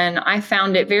 And I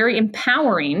found it very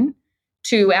empowering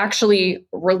to actually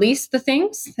release the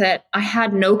things that I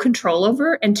had no control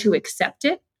over and to accept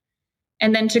it.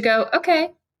 And then to go,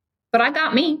 okay, but I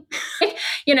got me.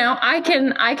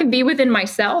 I can be within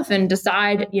myself and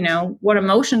decide, what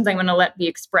emotions I'm going to let be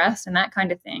expressed and that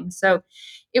kind of thing. So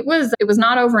It was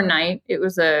not overnight. It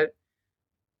was a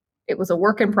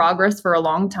work in progress for a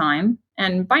long time.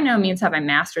 And by no means have I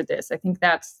mastered this. I think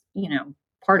that's,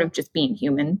 part of just being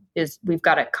human is we've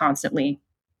got to constantly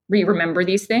remember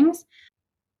these things.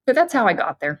 But that's how I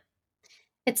got there.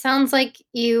 It sounds like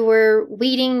you were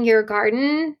weeding your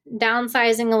garden,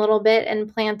 downsizing a little bit,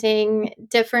 and planting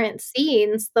different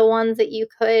seeds, the ones that you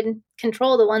could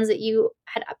control, the ones that you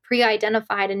had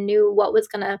pre-identified and knew what was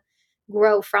going to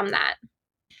grow from that.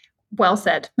 Well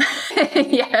said.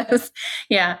 Yes.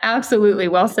 Yeah, absolutely.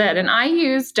 Well said. And I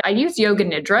used Yoga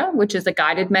Nidra, which is a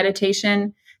guided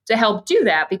meditation to help do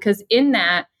that, because in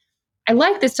that I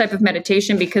like this type of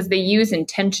meditation because they use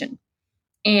intention.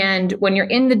 And when you're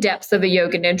in the depths of a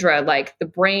yoga nidra, like the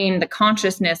brain, the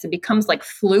consciousness, it becomes like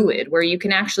fluid where you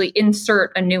can actually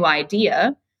insert a new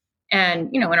idea. And,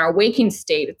 in our waking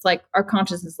state, it's like our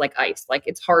consciousness is like ice, like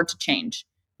it's hard to change.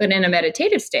 But in a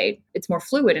meditative state, it's more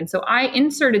fluid. And so I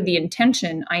inserted the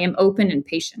intention, I am open and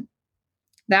patient.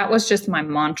 That was just my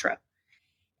mantra.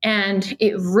 And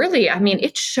it really,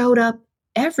 it showed up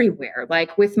everywhere,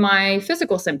 like with my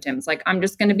physical symptoms. Like I'm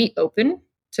just going to be open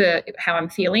to how I'm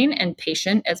feeling and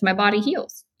patient as my body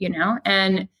heals,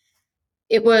 And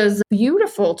it was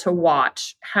beautiful to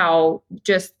watch how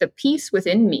just the peace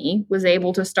within me was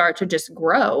able to start to just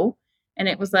grow. And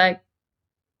it was like,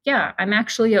 yeah, I'm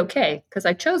actually okay because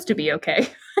I chose to be okay.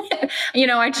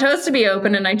 I chose to be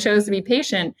open and I chose to be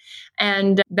patient.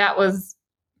 And that was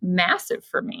massive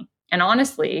for me. And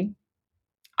honestly,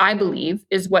 I believe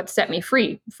is what set me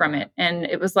free from it. And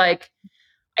it was like,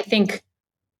 I think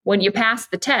when you pass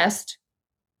the test,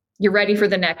 you're ready for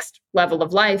the next level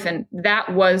of life. And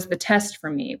that was the test for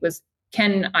me. It was,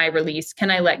 can I release? Can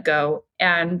I let go?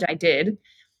 And I did.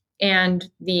 And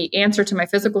the answer to my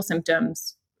physical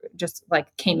symptoms just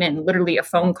like came in, literally a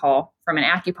phone call from an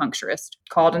acupuncturist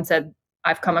called and said,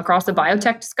 I've come across a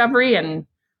biotech discovery and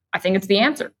I think it's the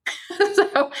answer.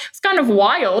 So it's kind of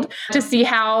wild to see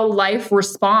how life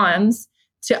responds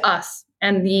to us,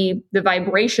 and the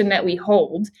vibration that we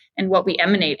hold and what we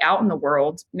emanate out in the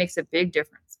world makes a big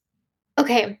difference.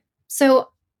 Okay, so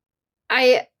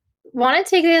I want to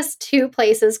take this two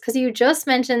places because you just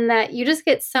mentioned that you just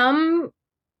get some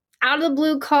out of the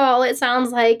blue call, it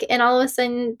sounds like, and all of a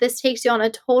sudden this takes you on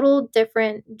a total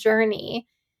different journey.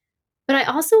 But I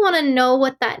also want to know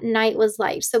what that night was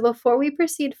like. So before we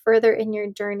proceed further in your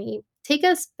journey, take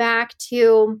us back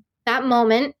to that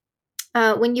moment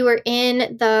when you were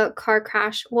in the car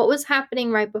crash. What was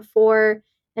happening right before?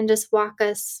 And just walk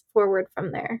us forward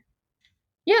from there.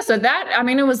 Yeah, so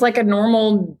it was like a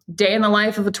normal day in the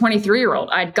life of a 23-year-old.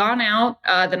 I'd gone out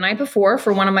the night before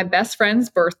for one of my best friend's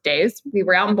birthdays. We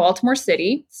were out in Baltimore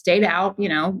City, stayed out,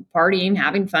 partying,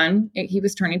 having fun. He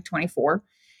was turning 24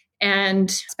 and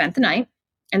spent the night.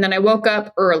 And then I woke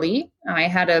up early. I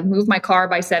had to move my car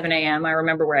by 7 a.m. I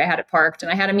remember where I had it parked,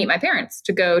 and I had to meet my parents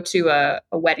to go to a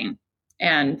wedding.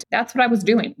 And that's what I was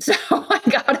doing. So I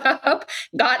got up,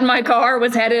 got in my car,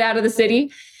 was headed out of the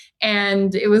city.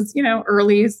 And it was,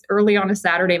 early on a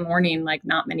Saturday morning, like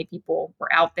not many people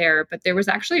were out there, but there was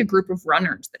actually a group of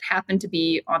runners that happened to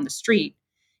be on the street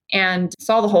and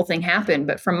saw the whole thing happen.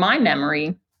 But from my memory,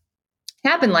 it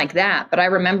happened like that. But I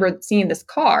remember seeing this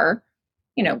car,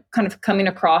 kind of coming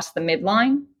across the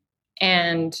midline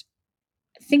and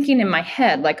thinking in my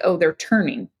head, like, oh, they're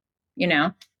turning,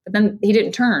 but then he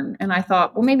didn't turn. And I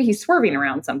thought, well, maybe he's swerving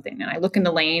around something. And I look in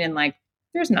the lane and like,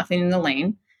 there's nothing in the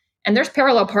lane. And there's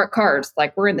parallel parked cars,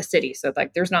 like we're in the city. So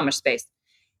like, there's not much space.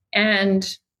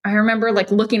 And I remember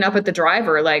like looking up at the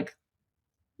driver, like,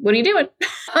 what are you doing?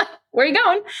 Where are you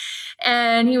going?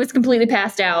 And he was completely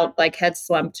passed out, like head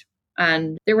slumped.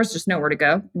 And there was just nowhere to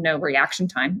go, no reaction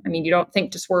time. You don't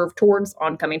think to swerve towards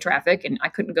oncoming traffic. And I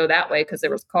couldn't go that way because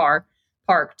there was a car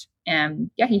parked.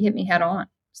 And yeah, he hit me head on.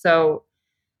 So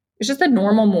it's just a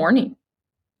normal morning.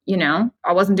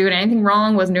 I wasn't doing anything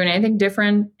wrong, wasn't doing anything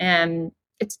different. And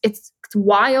it's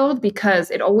wild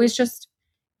because it always just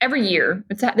every year,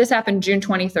 this happened June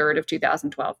 23rd of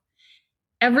 2012.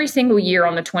 Every single year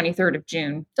on the 23rd of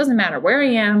June, doesn't matter where I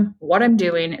am, what I'm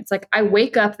doing. It's like I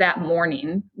wake up that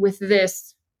morning with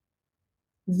this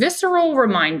visceral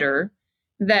reminder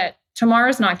that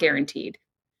tomorrow's not guaranteed.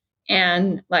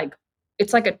 And like,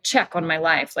 it's like a check on my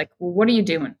life. Like, well, what are you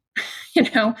doing?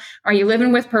 Are you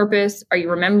living with purpose? Are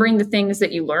you remembering the things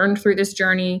that you learned through this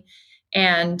journey?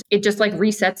 And it just like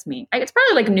resets me. It's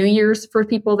probably like New Year's for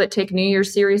people that take New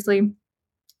Year's seriously.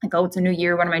 Like, oh, it's a new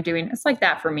year. What am I doing? It's like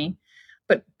that for me,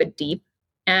 but deep.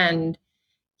 And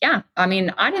yeah, I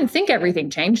didn't think everything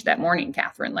changed that morning,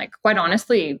 Catherine. Like, quite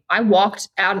honestly, I walked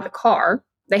out of the car.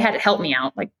 They had to help me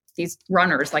out. Like these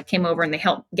runners like came over and they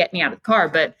helped get me out of the car.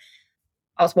 But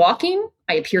I was walking.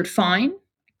 I appeared fine.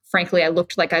 Frankly, I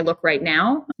looked like I look right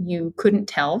now. You couldn't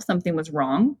tell something was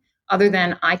wrong, other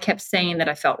than I kept saying that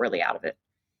I felt really out of it,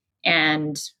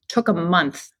 and took a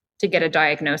month to get a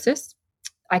diagnosis.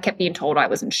 I kept being told I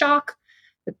was in shock,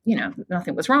 that,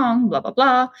 nothing was wrong, blah, blah,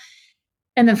 blah.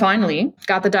 And then finally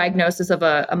got the diagnosis of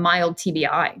a mild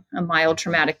TBI, a mild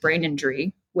traumatic brain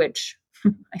injury, which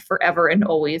I forever and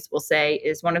always will say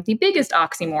is one of the biggest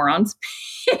oxymorons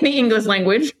in the English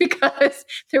language, because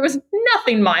there was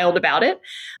nothing mild about it.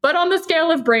 But on the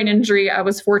scale of brain injury, I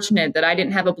was fortunate that I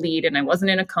didn't have a bleed and I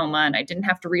wasn't in a coma and I didn't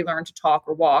have to relearn to talk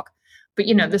or walk. But,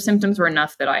 the symptoms were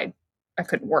enough that I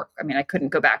couldn't work. I mean, I couldn't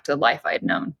go back to the life I had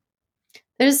known.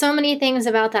 There's so many things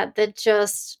about that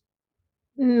just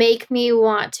make me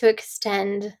want to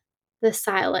extend the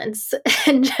silence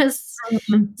and just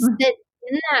sit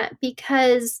in that,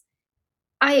 because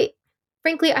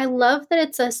frankly, I love that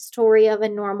it's a story of a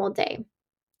normal day,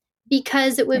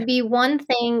 because it would be one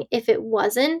thing if it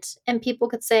wasn't, and people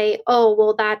could say, oh,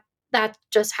 well, that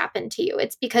just happened to you.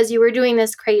 It's because you were doing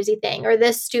this crazy thing or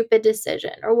this stupid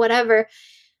decision or whatever.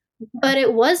 But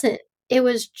it wasn't. It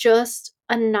was just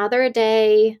another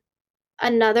day,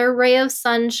 another ray of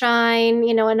sunshine,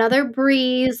 another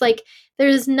breeze. Like,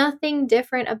 there's nothing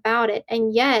different about it.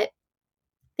 And yet,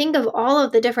 think of all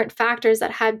of the different factors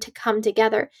that had to come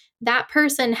together. That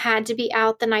person had to be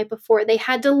out the night before. They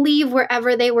had to leave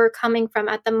wherever they were coming from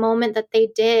at the moment that they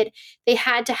did. They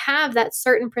had to have that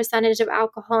certain percentage of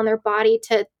alcohol in their body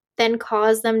to then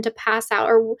cause them to pass out,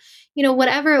 or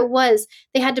whatever it was.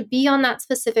 They had to be on that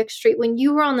specific street. When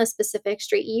you were on the specific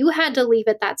street, you had to leave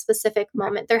at that specific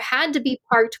moment. There had to be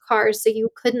parked cars so you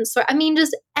couldn't sort. I mean,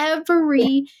 just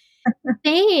every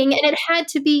thing, and it had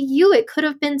to be you. It could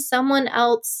have been someone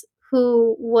else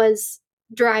who was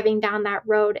driving down that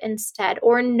road instead,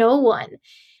 or no one.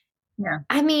 Yeah.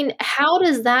 I mean, how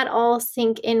does that all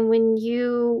sink in when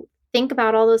you think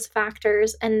about all those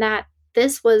factors and that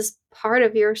this was part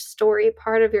of your story,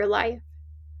 part of your life?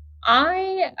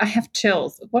 I have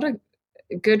chills. What a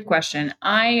good question.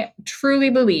 I truly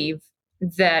believe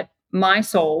that my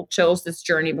soul chose this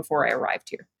journey before I arrived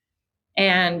here.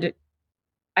 And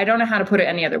I don't know how to put it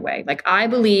any other way. Like, I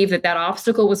believe that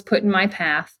obstacle was put in my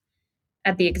path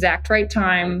at the exact right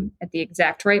time, at the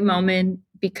exact right moment,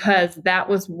 because that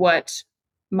was what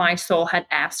my soul had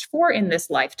asked for in this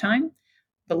lifetime,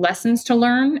 the lessons to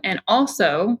learn, and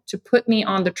also to put me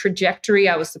on the trajectory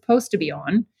I was supposed to be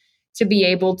on, to be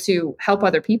able to help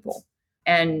other people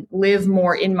and live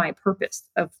more in my purpose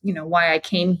of, why I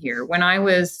came here. When I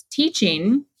was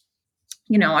teaching,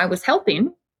 I was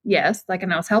helping, yes,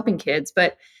 and I was helping kids,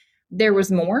 but there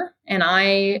was more. And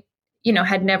I,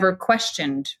 had never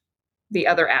questioned the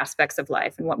other aspects of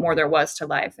life and what more there was to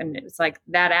life. And it's like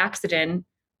that accident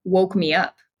woke me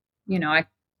up. I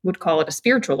would call it a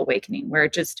spiritual awakening, where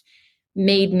it just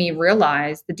made me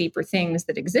realize the deeper things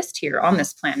that exist here on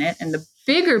this planet and the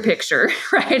bigger picture,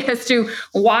 right, as to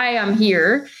why I'm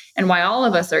here and why all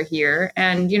of us are here.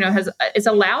 And, it's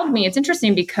allowed me, it's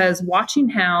interesting because watching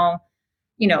how,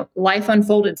 life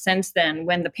unfolded since then,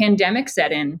 when the pandemic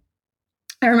set in,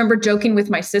 I remember joking with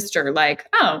my sister, like,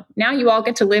 oh, now you all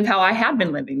get to live how I had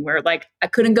been living, where I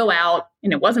couldn't go out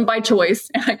and it wasn't by choice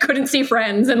and I couldn't see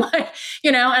friends. And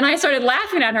and I started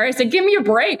laughing at her. I said, give me a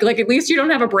break. Like, at least you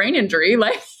don't have a brain injury.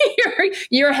 Like,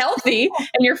 you're healthy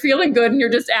and you're feeling good and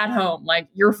you're just at home. Like,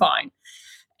 you're fine.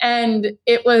 And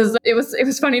it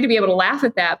was funny to be able to laugh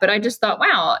at that. But I just thought,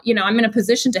 wow, I'm in a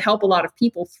position to help a lot of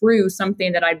people through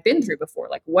something that I'd been through before,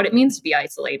 like what it means to be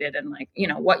isolated and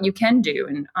what you can do.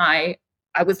 And I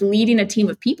was leading a team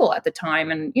of people at the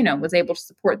time and, was able to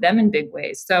support them in big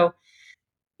ways. So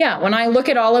yeah, when I look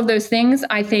at all of those things,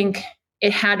 I think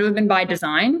it had to have been by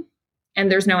design,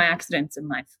 and there's no accidents in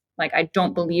life. Like, I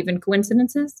don't believe in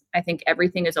coincidences. I think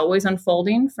everything is always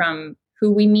unfolding from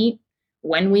who we meet,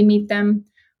 when we meet them.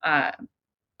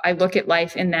 I look at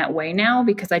life in that way now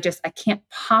because I can't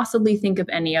possibly think of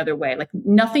any other way. Like,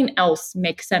 nothing else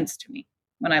makes sense to me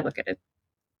when I look at it.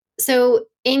 So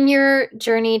in your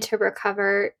journey to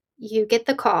recover, you get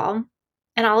the call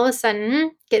and all of a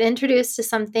sudden get introduced to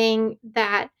something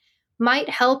that might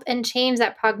help and change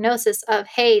that prognosis of,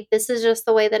 hey, this is just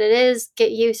the way that it is. Get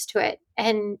used to it.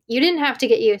 And you didn't have to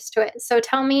get used to it. So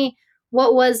tell me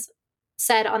what was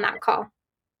said on that call.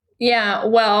 Yeah,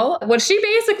 well, what she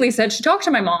basically said, she talked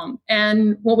to my mom,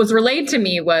 and what was relayed to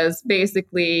me was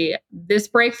basically, this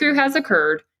breakthrough has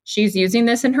occurred. She's using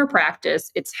this in her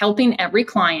practice. It's helping every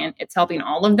client. It's helping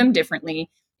all of them differently.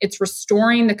 It's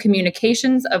restoring the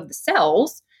communications of the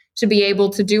cells to be able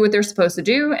to do what they're supposed to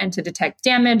do and to detect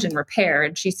damage and repair.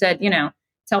 And she said,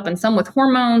 it's helping some with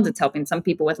hormones. It's helping some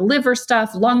people with liver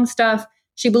stuff, lung stuff.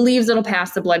 She believes it'll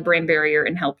pass the blood-brain barrier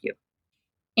and help you.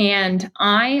 And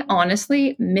I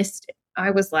honestly missed it.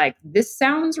 I was like, this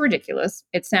sounds ridiculous.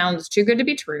 It sounds too good to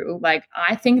be true. Like,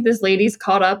 I think this lady's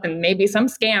caught up in maybe some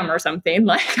scam or something.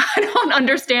 Like, I don't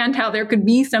understand how there could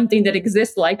be something that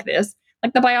exists like this.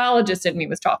 Like, the biologist in me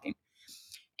was talking.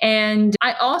 And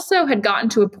I also had gotten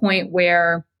to a point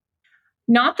where,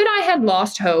 not that I had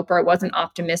lost hope or I wasn't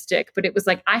optimistic, but it was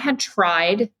like I had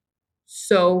tried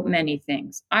so many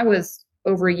things. I was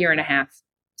over a year and a half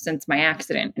since my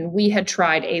accident, and we had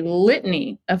tried a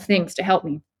litany of things to help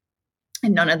me,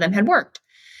 and none of them had worked.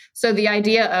 So the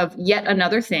idea of yet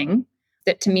another thing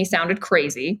that to me sounded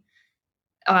crazy,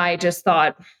 I just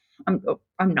thought, I'm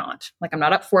not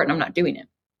up for it and I'm not doing it.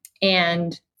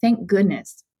 And thank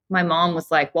goodness my mom was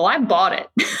like, well, I bought it.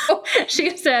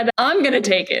 She said, I'm going to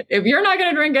take it. If you're not going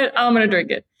to drink it, I'm going to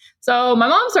drink it. So my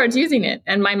mom starts using it,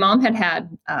 and my mom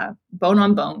had bone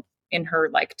on bone in her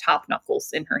like top knuckles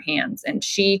in her hands, and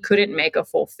she couldn't make a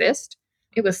full fist.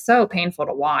 It was so painful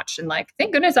to watch. And like,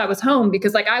 thank goodness I was home,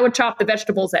 because like I would chop the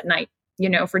vegetables at night,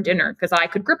 for dinner, because I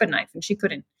could grip a knife and she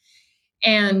couldn't.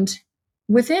 And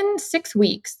within 6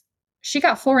 weeks, she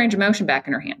got full range of motion back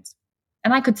in her hands.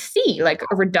 And I could see like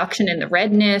a reduction in the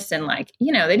redness, and like, they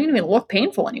didn't even look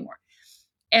painful anymore.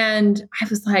 And I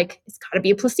was like, it's got to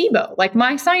be a placebo. Like,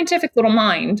 my scientific little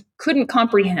mind couldn't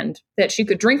comprehend that she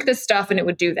could drink this stuff and it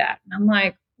would do that. And I'm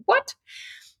like, what?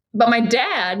 But my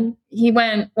dad, he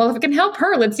went, well, if it can help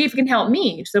her, let's see if it can help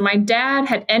me. So my dad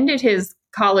had ended his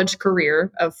college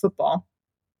career of football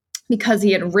because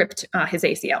he had ripped his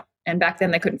ACL. And back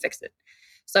then they couldn't fix it.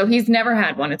 So he's never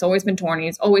had one. It's always been torn.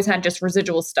 He's always had just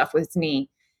residual stuff with his knee.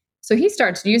 So he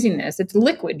starts using this. It's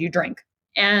liquid you drink.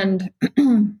 And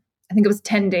I think it was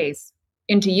 10 days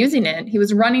into using it, he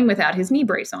was running without his knee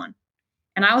brace on.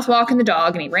 And I was walking the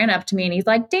dog, and he ran up to me and he's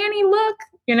like, Danny, look,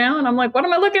 and I'm like, what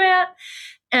am I looking at?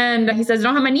 And he says, I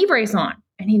don't have my knee brace on.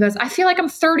 And he goes, I feel like I'm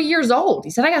 30 years old.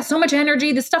 He said, I got so much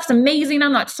energy. This stuff's amazing.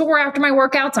 I'm not sore after my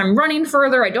workouts. I'm running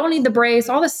further. I don't need the brace,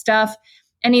 all this stuff.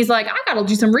 And he's like, I got to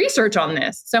do some research on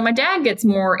this. So my dad gets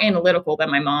more analytical than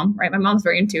my mom, right? My mom's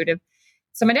very intuitive.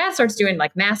 So my dad starts doing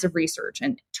like massive research.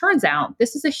 And it turns out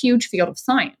this is a huge field of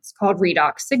science called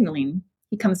redox signaling.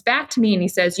 He comes back to me and he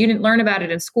says, you didn't learn about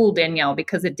it in school, Danielle,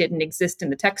 because it didn't exist in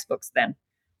the textbooks then.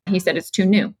 He said, it's too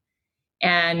new.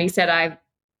 And he said, I've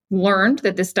learned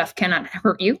that this stuff cannot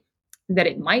hurt you, that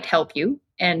it might help you.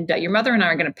 And your mother and I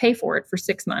are going to pay for it for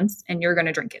 6 months, and you're going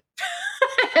to drink it.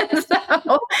 And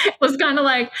so it was kind of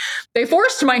like they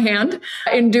forced my hand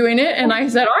in doing it. And I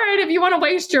said, all right, if you want to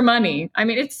waste your money. I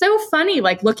mean, it's so funny,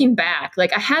 like looking back,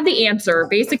 like I had the answer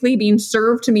basically being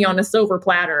served to me on a silver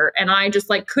platter, and I just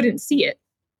like couldn't see it.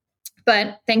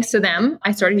 But thanks to them,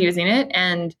 I started using it,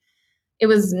 and it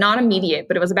was not immediate,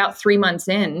 but it was about 3 months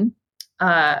in,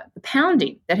 the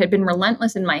pounding that had been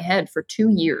relentless in my head for 2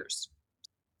 years,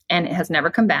 and it has never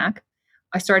come back.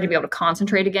 I started to be able to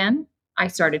concentrate again. I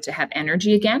started to have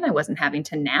energy again. I wasn't having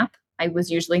to nap. I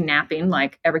was usually napping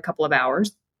like every couple of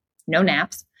hours, no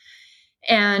naps.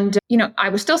 And, I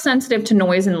was still sensitive to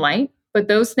noise and light, but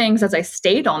those things, as I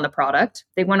stayed on the product,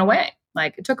 they went away.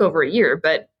 Like, it took over a year,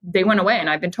 but they went away. And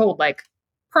I've been told like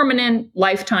permanent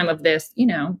lifetime of this,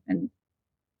 and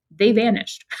they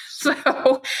vanished.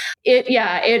 So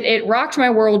it rocked my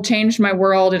world, changed my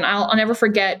world. And I'll never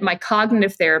forget my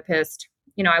cognitive therapist.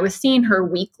 I was seeing her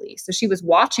weekly. So she was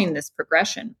watching this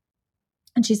progression.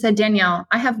 And she said, Danielle,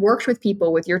 I have worked with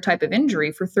people with your type of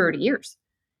injury for 30 years.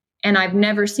 And I've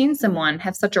never seen someone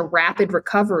have such a rapid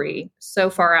recovery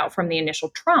so far out from the initial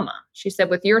trauma. She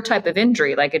said, with your type of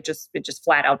injury, like it just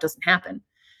flat out doesn't happen.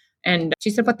 And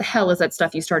she said, what the hell is that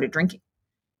stuff you started drinking?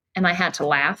 And I had to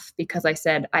laugh because I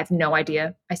said, I have no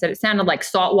idea. I said, it sounded like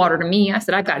salt water to me. I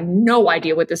said, I've got no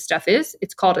idea what this stuff is.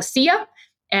 It's called ASEA,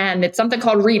 and it's something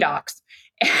called redox.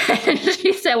 And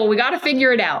she said, well, we got to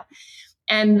figure it out.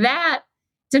 And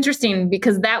it's interesting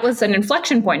because that was an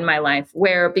inflection point in my life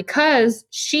where, because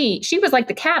she was like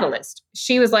the catalyst.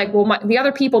 She was like, well, the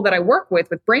other people that I work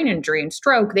with brain injury and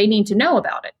stroke, they need to know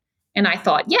about it. And I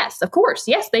thought, yes, of course.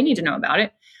 Yes, they need to know about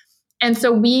it. And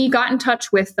so we got in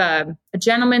touch with a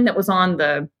gentleman that was on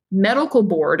the medical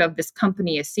board of this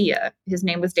company, ASEA. His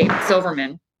name was David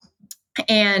Silverman.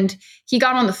 And he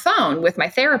got on the phone with my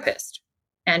therapist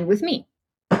and with me.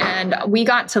 And we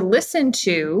got to listen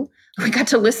to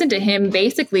him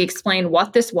basically explain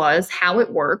what this was, how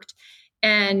it worked.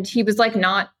 And he was like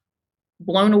not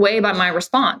blown away by my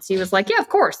response. He was like, yeah, of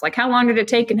course. Like, how long did it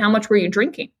take and how much were you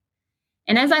drinking?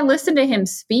 And as I listened to him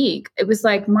speak, it was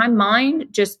like my mind,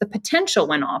 just the potential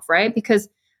went off, right? Because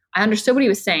I understood what he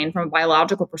was saying from a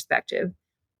biological perspective.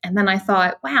 And then I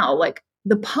thought, wow, like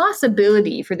the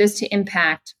possibility for this to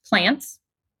impact plants,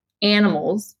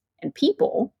 animals, and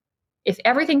people, if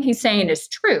everything he's saying is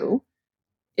true,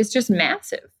 is just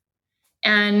massive.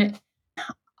 And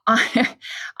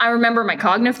I remember my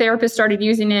cognitive therapist started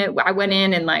using it. I went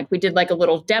in and we did a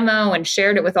little demo and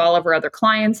shared it with all of our other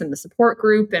clients in the support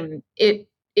group. And it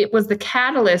was the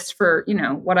catalyst for,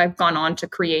 what I've gone on to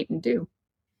create and do.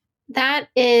 That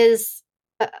is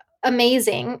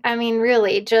amazing. I mean,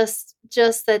 really, just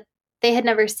that they had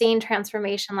never seen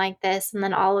transformation like this. And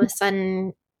then all of a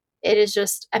sudden, it is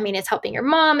just, I mean, it's helping your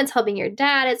mom, it's helping your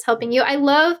dad, it's helping you. I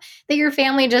love that your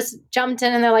family just jumped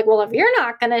in and they're like, well, if you're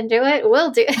not going to do it,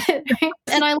 we'll do it. Right?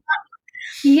 And I love,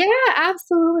 yeah,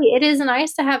 absolutely. It is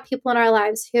nice to have people in our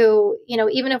lives who,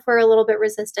 even if we're a little bit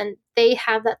resistant, they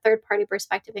have that third party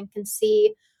perspective and can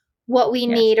see what we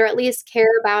need, or at least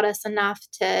care about us enough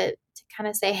to kind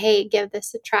of say, hey, give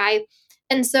this a try.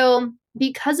 And so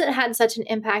because it had such an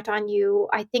impact on you,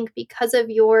 I think because of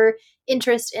your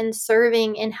interest in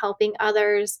serving and helping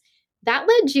others, that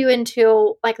led you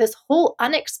into this whole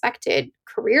unexpected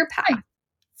career path.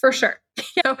 For sure.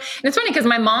 And it's funny because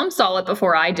my mom saw it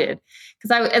before I did.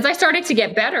 Because as I started to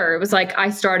get better, it was I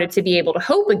started to be able to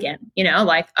hope again,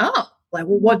 well,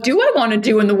 what do I want to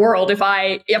do in the world if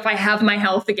I have my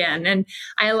health again? And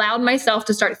I allowed myself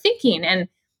to start thinking. And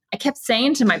I kept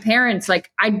saying to my parents,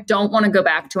 I don't want to go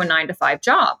back to a 9-to-5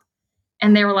 job.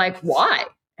 And they were like, why?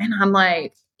 And I'm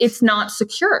like, it's not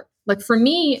secure. For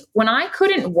me, when I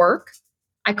couldn't work,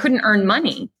 I couldn't earn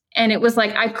money. And it was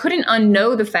I couldn't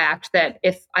unknow the fact that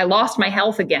if I lost my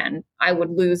health again, I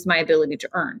would lose my ability to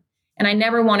earn. And I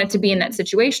never wanted to be in that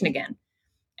situation again.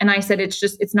 And I said,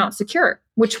 it's not secure,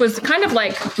 which was kind of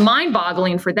mind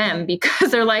boggling for them,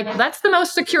 because they're like, that's the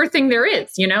most secure thing there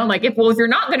is, if you're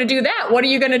not going to do that, what are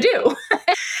you going to do?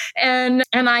 and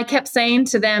I kept saying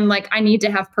to them, I need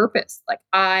to have purpose.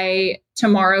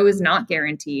 Tomorrow is not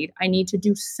guaranteed. I need to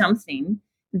do something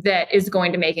that is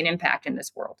going to make an impact in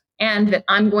this world, and that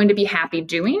I'm going to be happy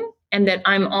doing, and that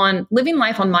I'm living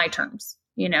life on my terms,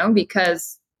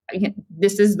 because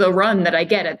this is the run that I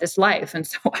get at this life. And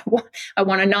so I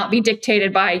want to not be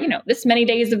dictated by, this many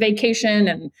days of vacation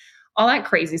and all that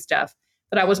crazy stuff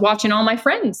that I was watching all my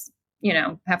friends,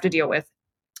 have to deal with.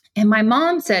 And my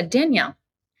mom said, Danielle,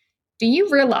 do you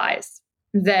realize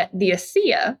that the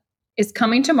ASEA is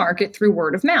coming to market through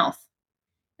word of mouth?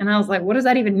 And I was like, what does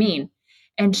that even mean?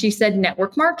 And she said,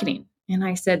 network marketing. And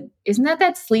I said, isn't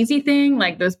that sleazy thing?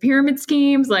 Those pyramid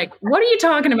schemes? What are you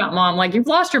talking about, Mom? You've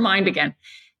lost your mind again.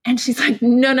 And she's like,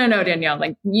 no, Danielle,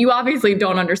 you obviously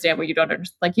don't understand what you don't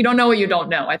understand. You don't know what you don't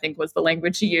know, I think was the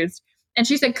language she used. And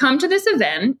she said, come to this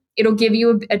event. It'll give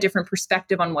you a different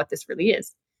perspective on what this really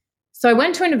is. So I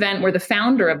went to an event where the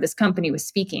founder of this company was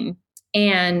speaking,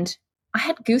 and I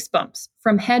had goosebumps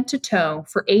from head to toe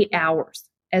for 8 hours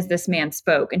as this man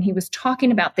spoke. And he was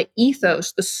talking about the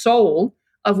ethos, the soul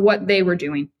of what they were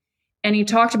doing. And he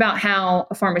talked about how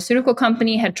a pharmaceutical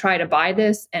company had tried to buy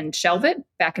this and shelve it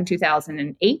back in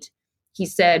 2008. He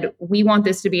said, we want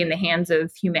this to be in the hands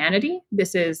of humanity.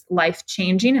 This is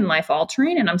life-changing and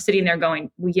life-altering. And I'm sitting there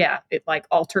going, well, yeah, it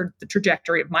altered the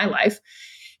trajectory of my life.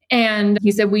 And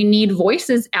he said, we need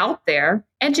voices out there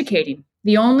educating.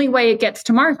 The only way it gets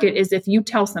to market is if you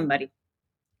tell somebody.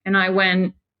 And I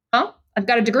went, oh, I've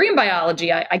got a degree in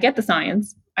biology. I get the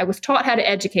science. I was taught how to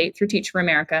educate through Teach for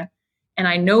America. And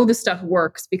I know this stuff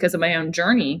works because of my own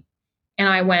journey. And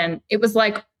I went, it was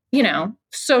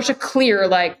such a clear,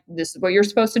 this is what you're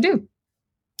supposed to do.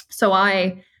 So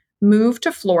I moved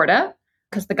to Florida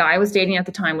because the guy I was dating at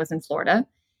the time was in Florida.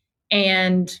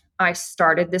 And I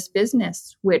started this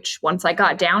business, which once I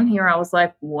got down here, I was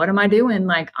like, what am I doing?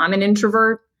 I'm an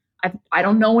introvert. I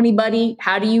don't know anybody.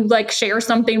 How do you share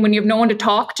something when you have no one to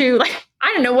talk to? I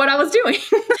didn't know what I was doing.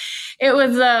 It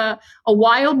was a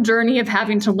wild journey of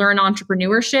having to learn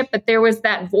entrepreneurship, but there was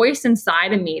that voice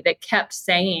inside of me that kept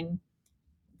saying,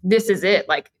 this is it.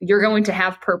 You're going to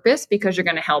have purpose because you're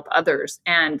going to help others.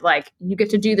 And you get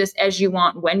to do this as you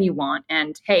want, when you want.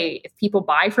 And hey, if people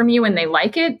buy from you and they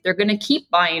like it, they're going to keep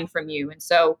buying from you. And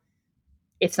so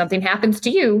if something happens to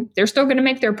you, they're still going to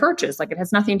make their purchase. It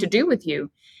has nothing to do with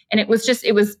you. And it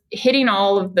was hitting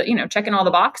all of the, checking all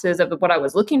the boxes of what I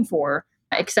was looking for,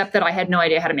 except that I had no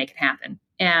idea how to make it happen.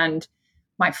 And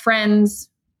my friends,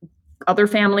 other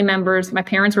family members, my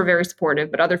parents were very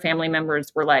supportive, but other family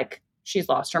members were like, she's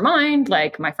lost her mind.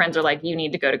 My friends are like, you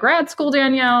need to go to grad school,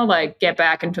 Danielle, get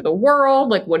back into the world.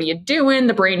 What are you doing?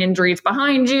 The brain injury is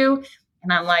behind you.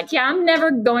 And I'm like, yeah, I'm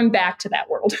never going back to that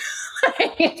world.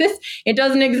 It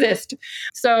doesn't exist.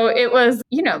 So it was,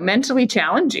 mentally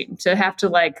challenging to have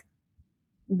to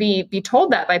be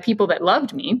told that by people that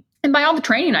loved me. And by all the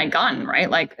training I'd gotten, right?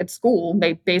 Like at school,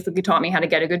 they basically taught me how to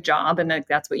get a good job and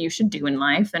that's what you should do in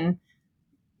life. And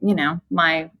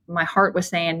my heart was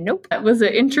saying, nope. That was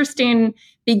an interesting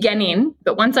beginning.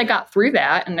 But once I got through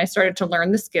that and I started to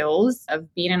learn the skills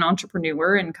of being an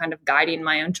entrepreneur and kind of guiding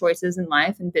my own choices in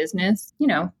life and business,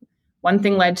 one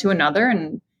thing led to another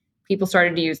and people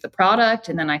started to use the product.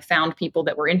 And then I found people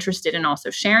that were interested in also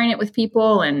sharing it with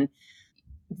people. And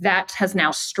that has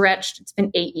now stretched. It's been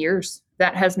 8 years.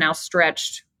 That has now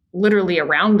stretched literally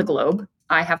around the globe.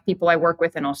 I have people I work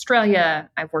with in Australia.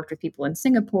 I've worked with people in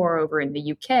Singapore, over in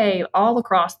the UK, all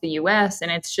across the US.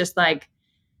 And it's just like,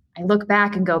 I look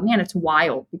back and go, man, it's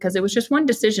wild because it was just one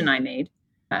decision I made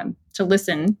to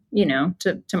listen,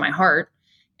 to my heart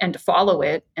and to follow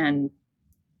it. And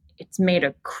it's made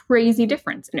a crazy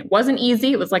difference. And it wasn't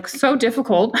easy. It was like so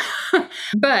difficult.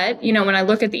 But, when I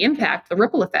look at the impact, the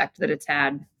ripple effect that it's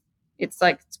had, it's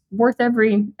like, it's worth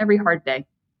every hard day.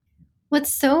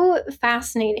 What's so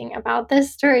fascinating about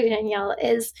this story, Danielle,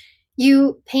 is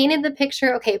you painted the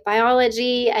picture, okay,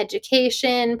 biology,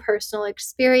 education, personal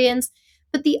experience.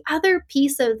 But the other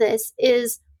piece of this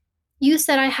is you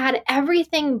said I had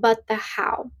everything but the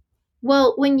how.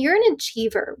 Well, when you're an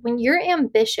achiever, when you're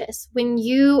ambitious, when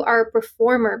you are a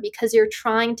performer because you're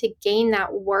trying to gain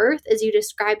that worth, as you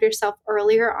described yourself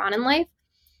earlier on in life,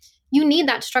 you need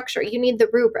that structure. You need the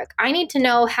rubric. I need to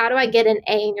know, how do I get an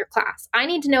A in your class? I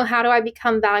need to know, how do I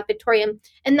become valedictorian?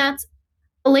 And that's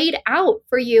laid out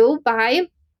for you by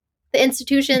the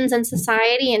institutions and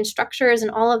society and structures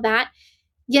and all of that.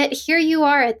 Yet here you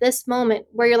are at this moment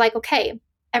where you're like, okay,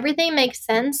 everything makes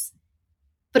sense,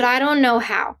 but I don't know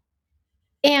how.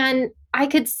 And I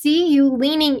could see you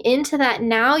leaning into that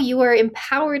now. You are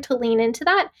empowered to lean into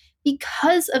that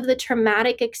because of the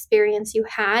traumatic experience you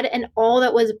had and all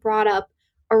that was brought up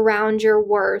around your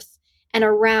worth and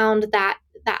around that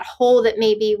hole that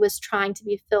maybe was trying to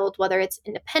be filled, whether it's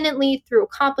independently, through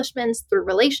accomplishments, through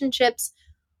relationships,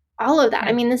 all of that.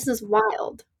 I mean, this is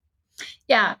wild.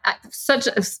 Yeah, such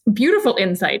a beautiful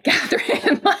insight,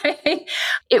 Catherine.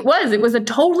 It was a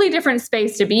totally different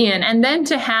space to be in. And then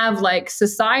to have like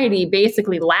society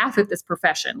basically laugh at this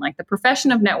profession, like the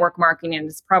profession of network marketing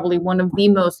is probably one of the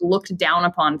most looked down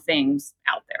upon things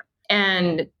out there.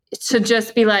 And to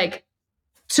just be like,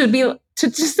 to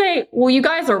just say, well, you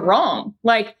guys are wrong.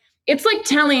 Like, it's like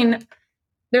telling,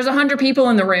 there's 100 people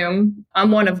in the room.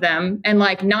 I'm one of them. And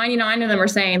like 99 of them are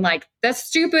saying like, that's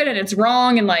stupid and it's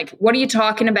wrong. And like, what are you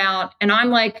talking about? And I'm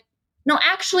like, no,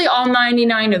 actually all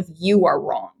 99 of you are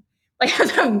wrong. Like,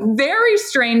 it's a very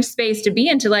strange space to be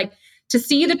in, to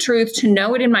see the truth, to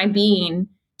know it in my being,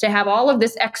 to have all of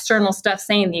this external stuff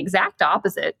saying the exact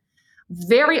opposite.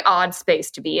 Very odd space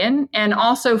to be in. And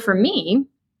also for me,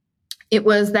 it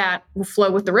was that flow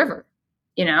with the river.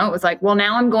 It was like, well,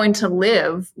 now I'm going to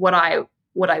live what I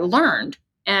learned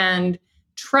and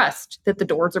trust that the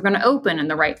doors are going to open and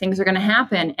the right things are going to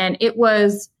happen. And it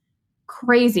was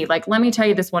crazy. Like, let me tell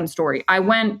you this one story. I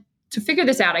went to figure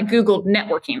this out. I Googled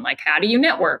networking, like, how do you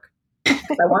network? I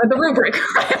wanted the rubric.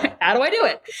 How do I do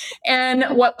it? And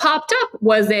what popped up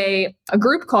was a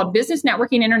group called Business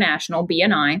Networking International,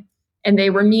 BNI, and they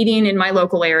were meeting in my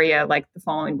local area like the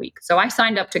following week. So I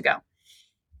signed up to go.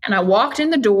 And I walked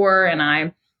in the door and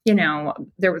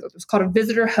it was called a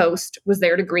visitor host was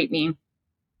there to greet me.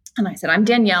 And I said, I'm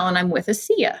Danielle and I'm with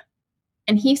ASEA.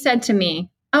 And he said to me,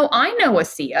 oh, I know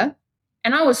ASEA.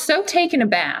 And I was so taken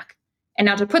aback. And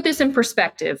now to put this in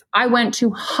perspective, I went to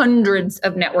hundreds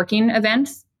of networking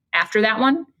events after that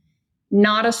one.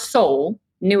 Not a soul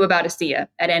knew about ASEA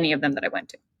at any of them that I went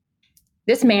to.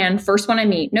 This man, first one I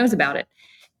meet, knows about it.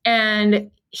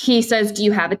 And he says, do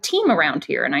you have a team around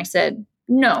here? And I said,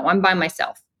 no, I'm by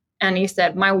myself. And he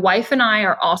said, my wife and I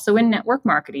are also in network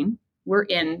marketing. We're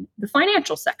in the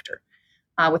financial sector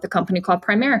with a company called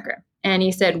Primerica. And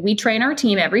he said, we train our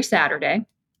team every Saturday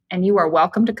and you are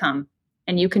welcome to come.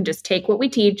 And you can just take what we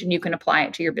teach and you can apply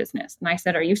it to your business. And I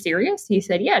said, are you serious? He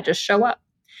said, yeah, just show up.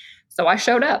 So I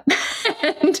showed up.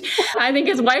 And I think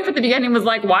his wife at the beginning was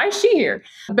like, why is she here?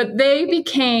 But they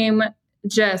became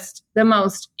just the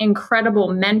most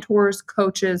incredible mentors,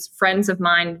 coaches, friends of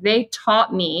mine. They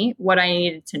taught me what I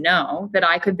needed to know that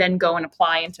I could then go and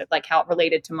apply into like how it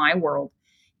related to my world.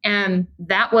 And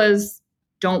that was,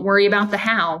 don't worry about the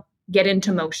how, get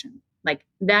into motion. Like,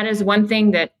 that is one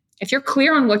thing that if you're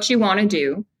clear on what you want to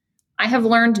do, I have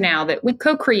learned now that we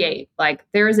co-create. Like,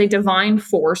 there is a divine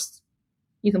force.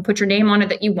 You can put your name on it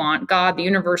that you want, God, the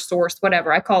universe, source,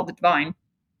 whatever. I call it the divine.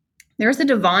 There's a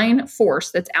divine force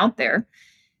that's out there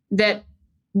that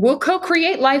will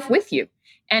co-create life with you.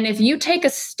 And if you take a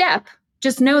step,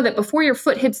 just know that before your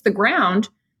foot hits the ground,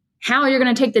 how you're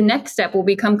going to take the next step will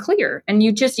become clear. And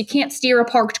you can't steer a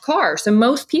parked car. So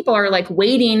most people are like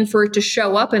waiting for it to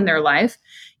show up in their life,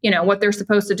 what they're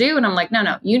supposed to do. And I'm like,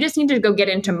 no, you just need to go get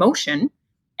into motion.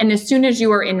 And as soon as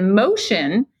you are in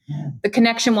motion, the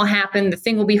connection will happen. The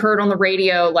thing will be heard on the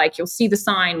radio. Like you'll see the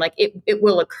sign, like it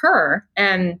will occur.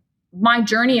 And my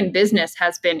journey in business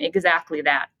has been exactly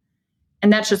that.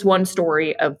 And that's just one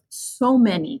story of so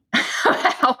many.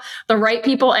 How the right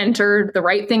people entered, the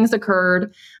right things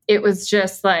occurred. It was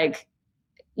just like,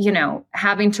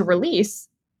 having to release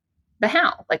the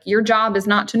how. Like your job is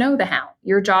not to know the how.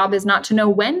 Your job is not to know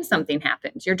when something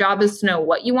happens. Your job is to know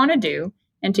what you want to do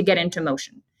and to get into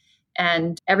motion.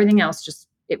 And everything else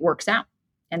it works out.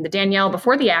 And the Danielle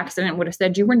before the accident would have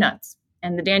said you were nuts.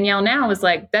 And the Danielle now is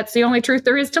like, that's the only truth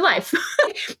there is to life.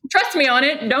 Trust me on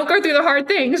it. Don't go through the hard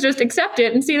things. Just accept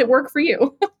it and see it work for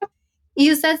you.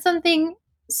 You said something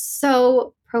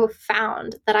so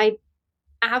profound that I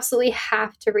absolutely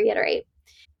have to reiterate.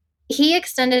 He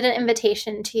extended an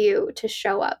invitation to you to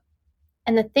show up.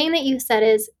 And the thing that you said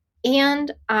is,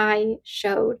 and I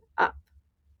showed up,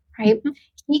 right? Mm-hmm.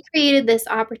 He created this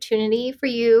opportunity for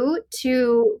you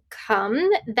to come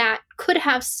that could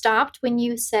have stopped when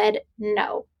you said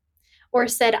no, or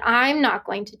said, I'm not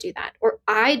going to do that, or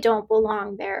I don't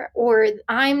belong there, or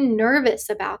I'm nervous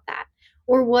about that,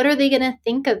 or what are they going to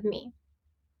think of me?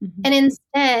 Mm-hmm. And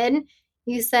instead,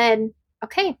 you said,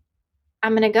 okay,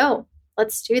 I'm going to go.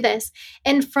 Let's do this.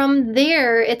 And from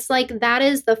there, it's like that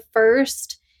is the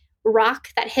first rock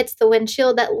that hits the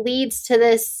windshield that leads to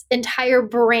this entire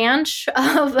branch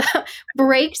of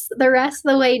breaks the rest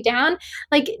of the way down.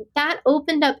 Like that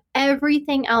opened up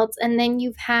everything else. And then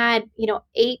you've had,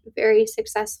 8 very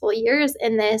successful years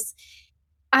in this.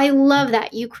 I love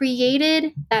that you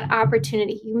created that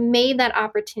opportunity. You made that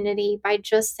opportunity by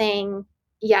just saying,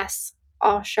 yes,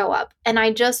 I'll show up. And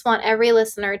I just want every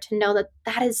listener to know that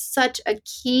that is such a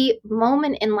key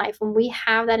moment in life when we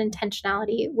have that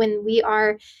intentionality, when we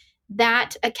are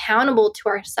that accountable to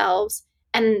ourselves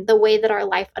and the way that our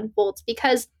life unfolds.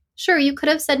 Because sure, you could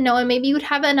have said no, and maybe you would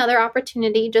have another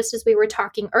opportunity, just as we were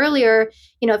talking earlier.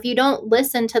 If you don't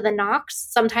listen to the knocks,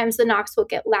 sometimes the knocks will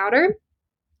get louder,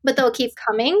 but they'll keep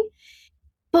coming.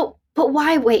 But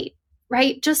why wait?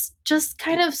 Right? Just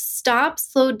kind of stop,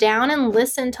 slow down, and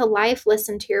listen to life,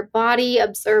 listen to your body,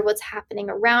 observe what's happening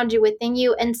around you, within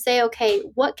you, and say, okay,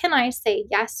 what can I say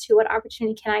yes to? What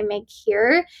opportunity can I make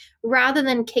here? Rather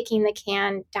than kicking the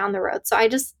can down the road. So I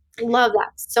just love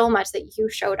that so much that you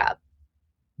showed up.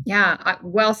 Yeah,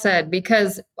 well said,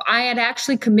 because I had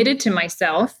actually committed to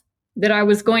myself that I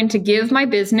was going to give my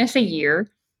business a year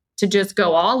to just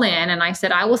go all in. And I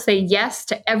said, I will say yes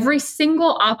to every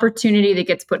single opportunity that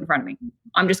gets put in front of me.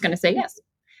 I'm just going to say yes,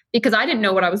 because I didn't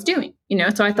know what I was doing,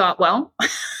 So I thought, well,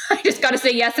 I just got to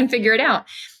say yes and figure it out.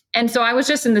 And so I was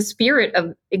just in the spirit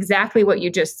of exactly what you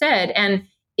just said. And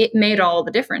it made all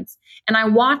the difference. And I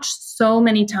watch so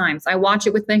many times. I watch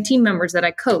it with my team members that I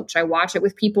coach. I watch it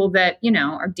with people that,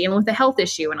 are dealing with a health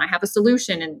issue and I have a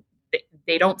solution and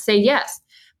they don't say yes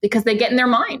because they get in their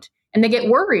mind and they get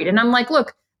worried. And I'm like,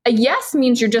 look, a yes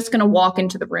means you're just going to walk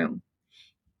into the room.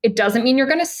 It doesn't mean you're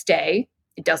going to stay.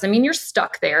 It doesn't mean you're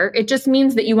stuck there. It just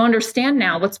means that you understand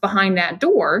now what's behind that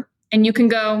door and you can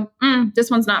go,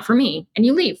 this one's not for me. And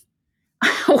you leave.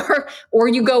 or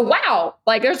you go, wow,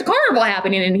 like there's a carnival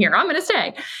happening in here. I'm going to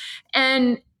stay.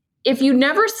 And if you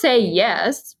never say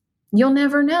yes, you'll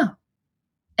never know.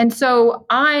 And so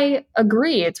I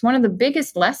agree. It's one of the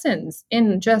biggest lessons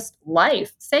in just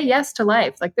life. Say yes to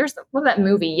life. Like there's that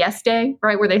movie, Yes Day,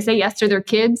 right? Where they say yes to their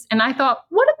kids. And I thought,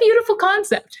 what a beautiful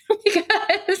concept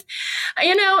because,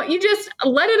 you just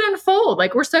let it unfold.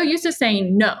 Like we're so used to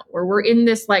saying no, or we're in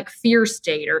this like fear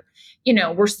state, or,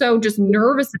 we're so just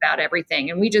nervous about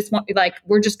everything. And we just want, like,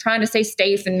 we're just trying to stay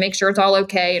safe and make sure it's all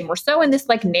okay. And we're so in this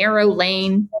like narrow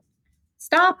lane.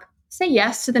 Stop. Say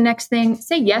yes to the next thing.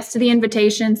 Say yes to the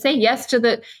invitation. Say yes to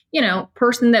the,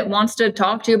 person that wants to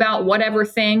talk to you about whatever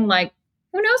thing. Like,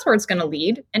 who knows where it's going to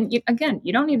lead? And you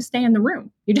don't need to stay in the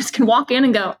room. You just can walk in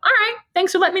and go, all right,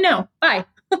 thanks for letting me know. Bye.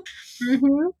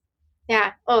 Mm-hmm.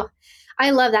 Yeah. Oh, I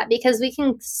love that because we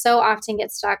can so often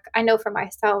get stuck. I know for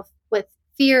myself with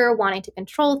fear, wanting to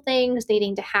control things,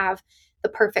 needing to have the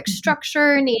perfect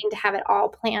structure, needing to have it all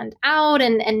planned out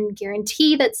and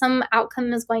guarantee that some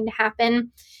outcome is going to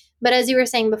happen. But as you were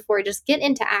saying before, just get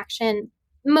into action.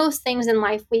 Most things in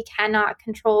life we cannot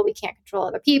control. We can't control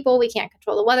other people. We can't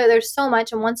control the weather. There's so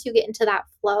much. And once you get into that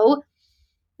flow, you're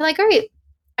like, all right,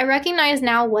 I recognize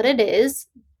now what it is,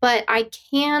 but I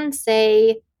can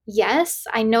say, yes,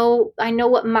 I know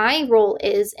what my role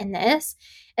is in this.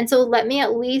 And so let me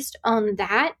at least own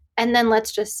that And then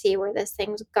let's just see where this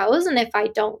thing goes. And if I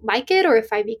don't like it or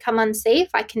if I become unsafe,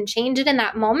 I can change it in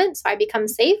that moment. So I become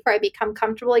safe or I become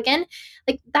comfortable again.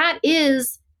 Like that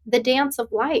is the dance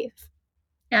of life.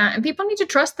 Yeah. And people need to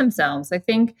trust themselves. I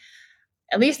think,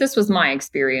 at least this was my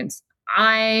experience.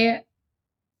 I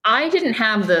didn't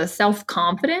have the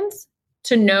self-confidence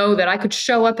to know that I could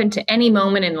show up into any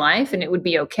moment in life and it would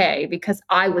be okay because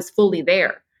I was fully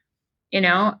there. You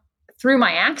know, through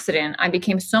my accident, I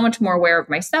became so much more aware of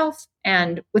myself.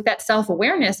 And with that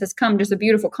self-awareness has come just a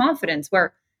beautiful confidence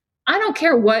where I don't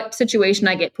care what situation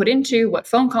I get put into, what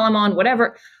phone call I'm on,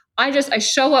 whatever. I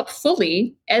show up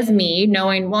fully as me,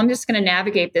 knowing, well, I'm just going to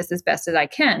navigate this as best as I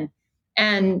can.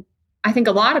 And I think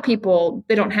a lot of people,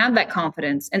 they don't have that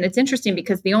confidence. And it's interesting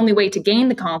because the only way to gain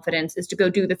the confidence is to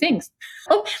go do the things.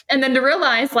 And then to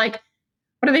realize, like,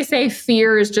 what do they say?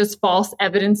 Fear is just false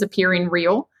evidence appearing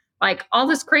real. Like all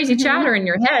this crazy chatter in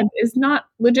your head is not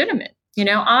legitimate.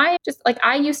 I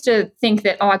used to think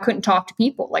that, I couldn't talk to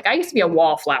people. Like I used to be a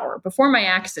wallflower before my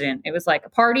accident. It was like a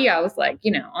party. I was like,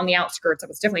 on the outskirts. I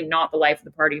was definitely not the life of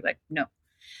the party. Like, no.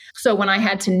 So when I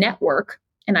had to network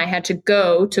and I had to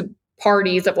go to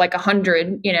parties of like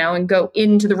 100, and go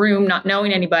into the room, not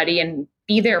knowing anybody and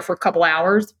be there for a couple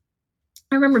hours.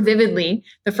 I remember vividly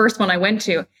the first one I went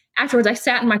to. Afterwards, I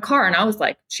sat in my car and I was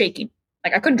like shaking.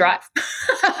 Like I couldn't drive.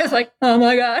 I was like, oh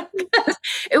my God.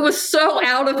 It was so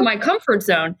out of my comfort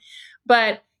zone.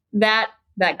 But that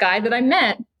guy that I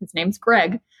met, his name's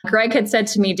Greg. Greg had said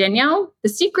to me, Danielle, the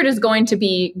secret is going to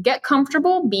be get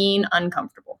comfortable being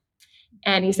uncomfortable.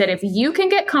 And he said, if you can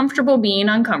get comfortable being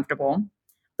uncomfortable,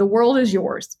 the world is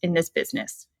yours in this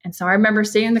business. And so I remember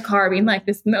sitting in the car being like,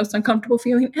 this is the most uncomfortable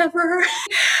feeling ever.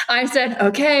 I said,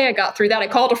 okay, I got through that. I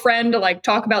called a friend to like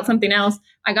talk about something else.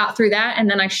 I got through that. And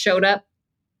then I showed up,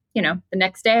 the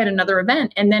next day at another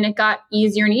event. And then it got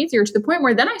easier and easier to the point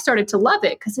where then I started to love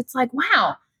it because it's like,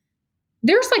 wow,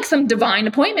 there's like some divine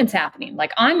appointments happening.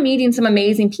 Like I'm meeting some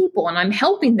amazing people and I'm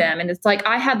helping them. And it's like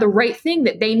I had the right thing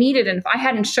that they needed. And if I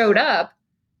hadn't shown up,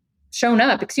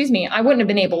 I wouldn't have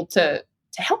been able to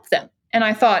help them. And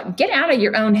I thought, get out of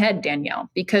your own head, Danielle,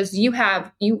 because you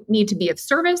need to be of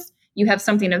service. You have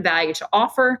something of value to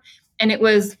offer. And it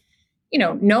was,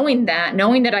 knowing that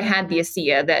I had the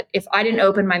ASEA, that if I didn't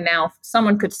open my mouth,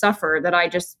 someone could suffer, that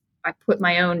I put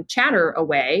my own chatter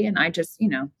away and I just,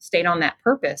 stayed on that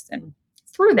purpose. And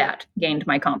through that gained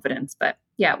my confidence. But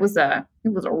yeah, it was a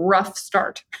rough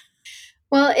start.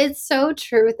 Well, it's so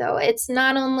true though. It's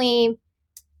not only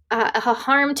a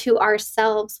harm to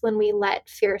ourselves when we let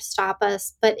fear stop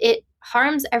us, but it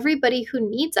harms everybody who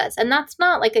needs us. And that's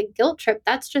not like a guilt trip.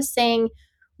 That's just saying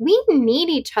we need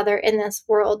each other in this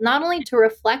world, not only to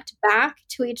reflect back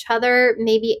to each other,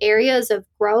 maybe areas of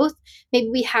growth,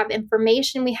 maybe we have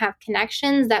information, we have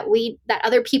connections that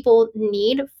other people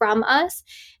need from us.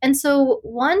 And so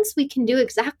once we can do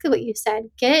exactly what you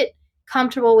said, get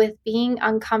comfortable with being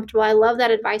uncomfortable. I love that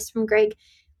advice from Greg.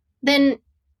 Then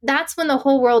that's when the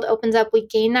whole world opens up. We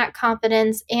gain that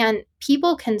confidence and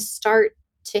people can start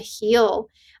to heal.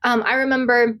 I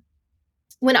remember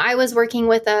when I was working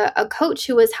with a coach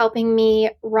who was helping me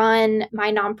run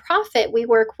my nonprofit, we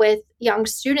work with young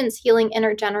students healing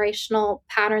intergenerational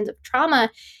patterns of trauma.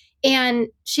 And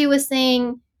she was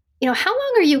saying, how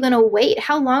long are you going to wait?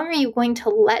 How long are you going to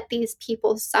let these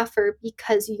people suffer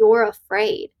because you're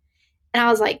afraid? And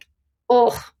I was like,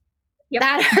 oh, yep.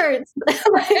 That hurts.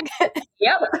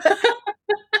 Yep.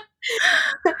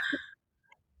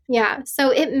 Yeah.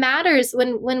 So it matters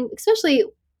when especially,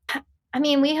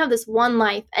 we have this one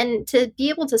life, and to be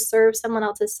able to serve someone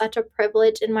else is such a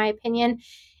privilege, in my opinion.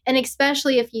 And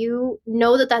especially if you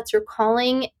know that that's your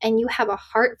calling and you have a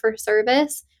heart for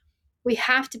service, we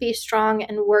have to be strong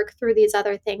and work through these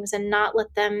other things and not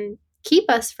let them keep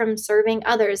us from serving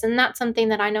others. And that's something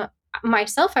that I know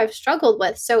myself I've struggled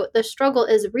with. So the struggle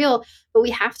is real, but we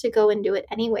have to go and do it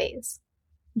anyways.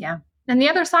 Yeah. And the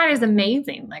other side is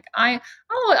amazing. Like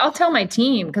I'll tell my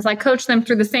team, because I coach them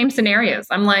through the same scenarios.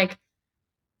 I'm like,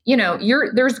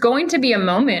 there's going to be a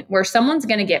moment where someone's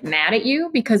going to get mad at you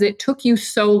because it took you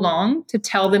so long to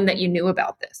tell them that you knew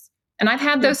about this. And I've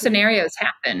had those scenarios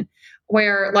happen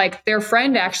where like their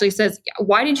friend actually says,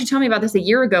 why didn't you tell me about this a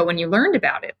year ago when you learned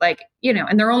about it? Like,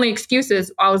 and their only excuse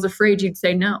is, I was afraid you'd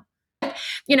say no.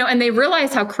 And they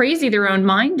realize how crazy their own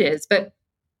mind is. But,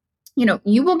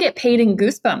 you will get paid in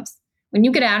goosebumps when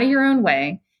you get out of your own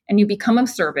way and you become of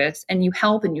service and you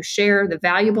help and you share the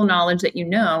valuable knowledge that you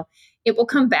know. It will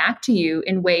come back to you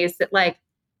in ways that like,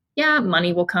 yeah,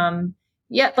 money will come.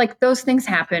 Yeah, like those things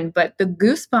happen. But the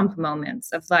goosebump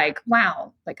moments of like,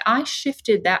 wow, like I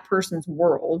shifted that person's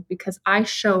world because I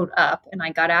showed up and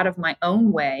I got out of my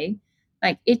own way.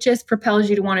 like it just propels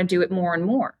you to want to do it more and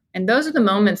more. And those are the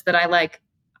moments that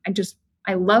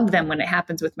I love them when it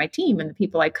happens with my team and the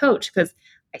people I coach, because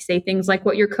I say things like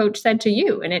what your coach said to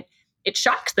you, and it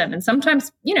shocks them. And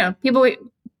sometimes,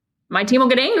 my team will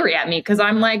get angry at me because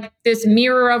I'm like this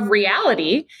mirror of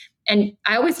reality. And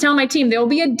I always tell my team, there will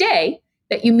be a day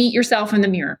that you meet yourself in the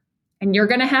mirror, and you're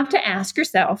going to have to ask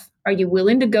yourself, are you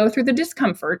willing to go through the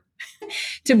discomfort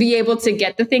to be able to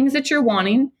get the things that you're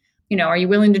wanting? Are you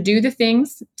willing to do the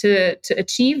things to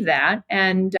achieve that?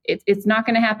 And it's not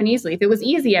going to happen easily. If it was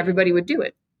easy, everybody would do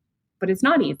it, but it's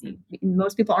not easy.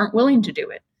 Most people aren't willing to do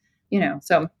it,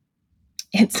 so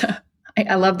it's,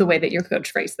 I love the way that your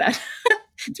coach phrased that.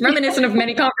 It's reminiscent of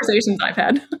many conversations I've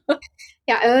had.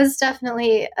 Yeah, it was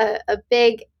definitely a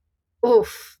big,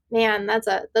 oof, man, that's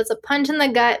a punch in the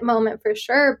gut moment for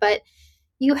sure. But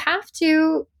you have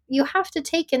to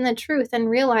take in the truth and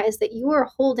realize that you are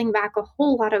holding back a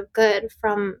whole lot of good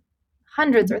from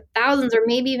hundreds or thousands or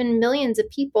maybe even millions of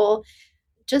people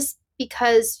just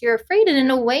because you're afraid. And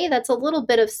in a way, that's a little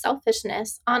bit of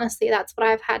selfishness. Honestly, that's what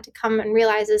I've had to come and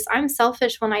realize is I'm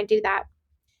selfish when I do that.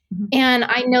 Mm-hmm. And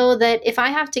I know that if I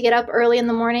have to get up early in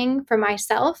the morning for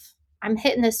myself, I'm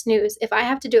hitting the snooze. If I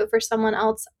have to do it for someone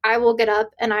else, I will get up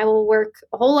and I will work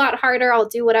a whole lot harder. I'll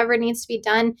do whatever needs to be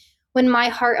done when my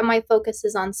heart and my focus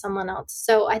is on someone else.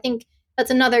 So I think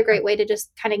that's another great way to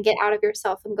just kind of get out of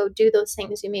yourself and go do those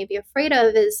things you may be afraid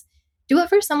of, is do it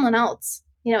for someone else,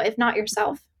 if not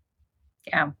yourself.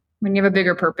 Yeah. When you have a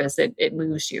bigger purpose, it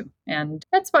moves you. And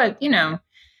that's what,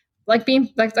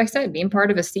 like I said, being part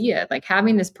of ASEA, like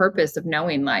having this purpose of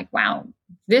knowing like, wow,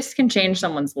 this can change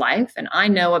someone's life and I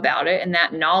know about it. And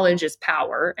that knowledge is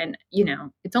power. And,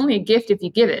 it's only a gift if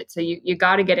you give it. So you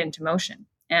got to get into motion.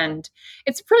 And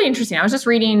it's pretty interesting. I was just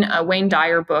reading a Wayne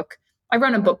Dyer book. I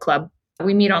run a book club.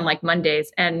 We meet on like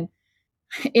Mondays. And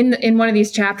in one of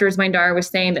these chapters, Wayne Dyer was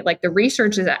saying that like the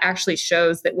research actually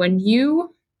shows that when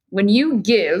you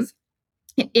give,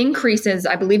 it increases,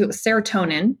 I believe it was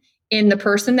serotonin in the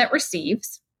person that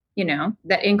receives,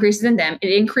 that increases in them.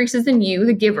 It increases in you,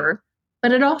 the giver,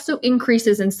 but it also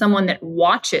increases in someone that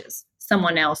watches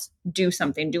someone else do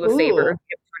something, do a favor,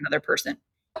 give to another person.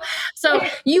 So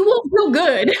you will feel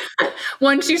good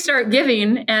once you start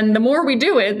giving. And the more we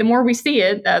do it, the more we see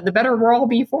it, the better we'll all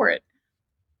be for it.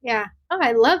 Yeah. Oh,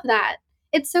 I love that.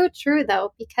 It's so true,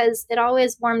 though, because it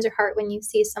always warms your heart when you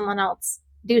see someone else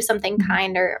do something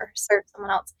kind or serve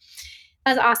someone else.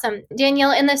 That's awesome.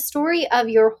 Danielle, in the story of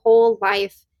your whole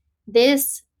life,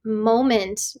 this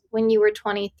moment when you were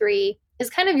 23 is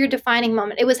kind of your defining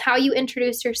moment. It was how you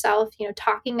introduced yourself,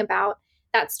 talking about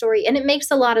that story. And it makes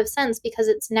a lot of sense because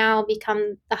it's now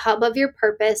become the hub of your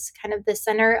purpose, kind of the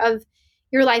center of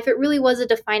your life. It really was a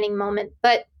defining moment.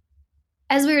 But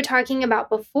as we were talking about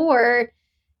before,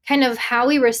 kind of how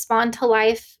we respond to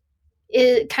life,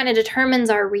 it kind of determines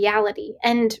our reality.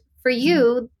 And for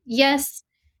you, yes,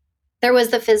 there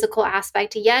was the physical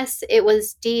aspect. Yes, it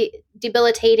was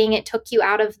debilitating. It took you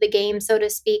out of the game, so to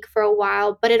speak, for a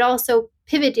while, but it also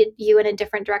pivoted you in a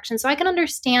different direction. So I can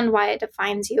understand why it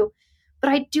defines you. But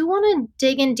I do want to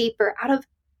dig in deeper. Out of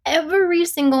every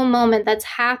single moment that's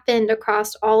happened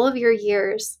across all of your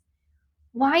years,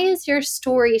 why is your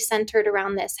story centered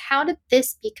around this? How did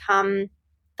this become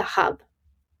the hub?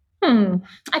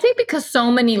 I think because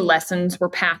so many lessons were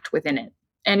packed within it.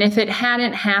 And if it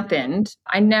hadn't happened,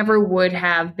 I never would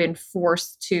have been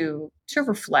forced to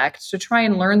reflect, to try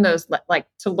and learn those,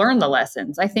 to learn the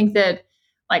lessons. I think that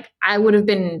I would have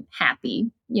been happy,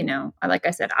 like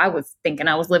I said, I was thinking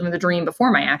I was living the dream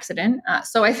before my accident.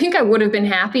 So I think I would have been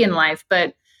happy in life,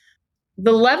 but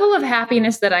the level of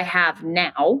happiness that I have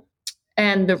now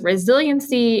and the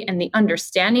resiliency and the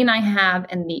understanding I have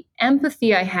and the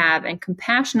empathy I have and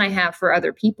compassion I have for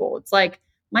other people, it's like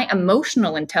my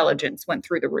emotional intelligence went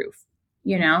through the roof.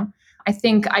 I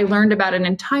think I learned about an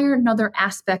entire another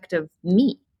aspect of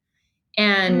me.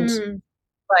 And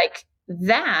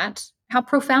that, how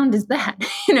profound is that?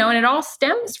 And it all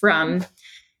stems from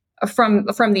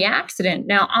the accident.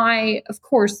 Now, I, of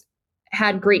course,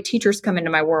 had great teachers come into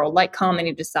my world, like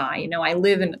Kamini Desai. I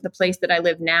live in the place that I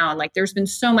live now. And there's been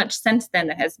so much since then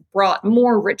that has brought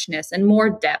more richness and more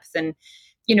depth and,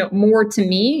 more to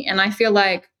me. And I feel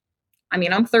like,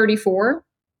 I'm 34.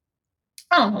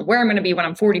 I don't know where I'm going to be when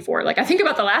I'm 44. I think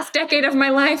about the last decade of my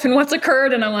life and what's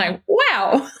occurred. And I'm like,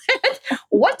 wow,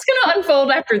 what's going to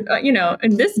unfold after,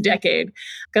 in this decade?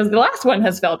 Because the last one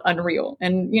has felt unreal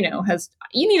and,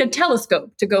 you need a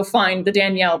telescope to go find the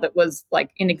Danielle that was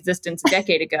in existence a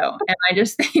decade ago. And I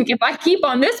just think if I keep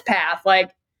on this path,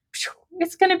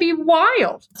 it's going to be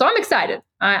wild. So I'm excited.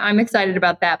 I'm excited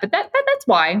about that. But that's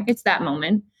why it's that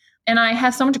moment. And I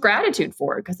have so much gratitude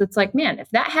for it, because it's like, man, if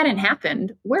that hadn't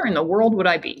happened, where in the world would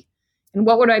I be? And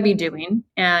what would I be doing?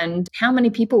 And how many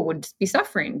people would be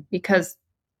suffering because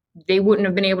they wouldn't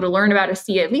have been able to learn about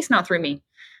it, at least not through me.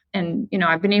 And,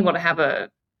 I've been able to have a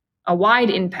wide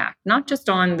impact, not just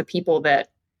on the people that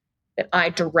I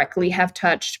directly have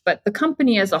touched, but the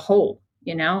company as a whole.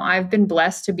 I've been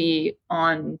blessed to be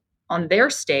on their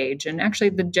stage. And actually,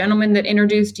 the gentleman that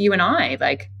introduced you and I,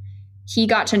 like, he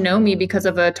got to know me because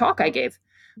of a talk I gave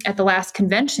at the last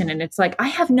convention. And it's like, I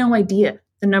have no idea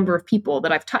the number of people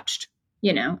that I've touched,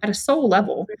 at a soul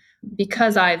level,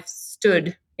 because I've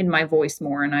stood in my voice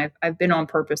more, and I've been on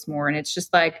purpose more. And it's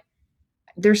just like,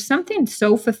 there's something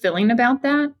so fulfilling about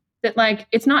that like,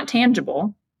 it's not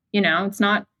tangible, it's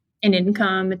not an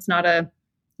income, it's not a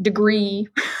degree.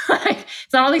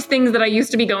 It's not all these things that I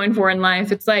used to be going for in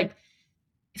life. It's like,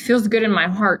 it feels good in my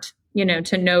heart,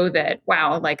 to know that,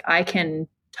 wow, like, I can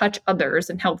touch others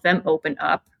and help them open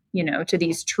up, to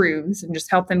these truths, and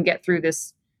just help them get through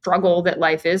this struggle that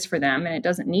life is for them. And it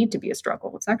doesn't need to be a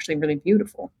struggle. It's actually really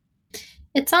beautiful.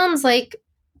 It sounds like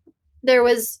there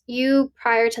was you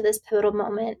prior to this pivotal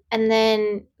moment, and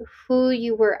then who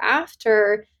you were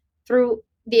after through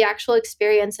the actual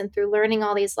experience and through learning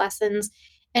all these lessons.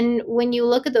 And when you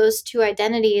look at those two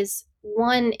identities,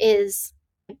 one is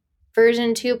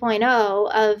version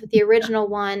 2.0 of the original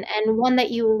one, and one that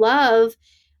you love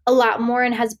a lot more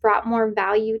and has brought more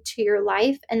value to your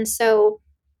life. And so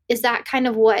is that kind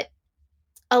of what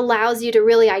allows you to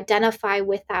really identify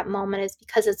with that moment, is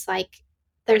because it's like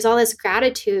there's all this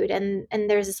gratitude, and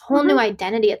there's this whole new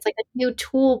identity. It's like a new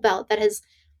tool belt that has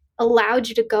allowed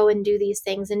you to go and do these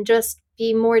things and just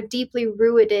be more deeply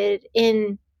rooted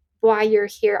in why you're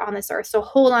here on this earth. So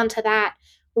hold on to that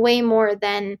way more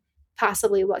than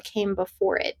possibly what came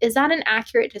before it. Is that an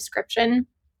accurate description?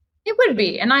 It would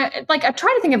be. And I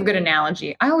try to think of a good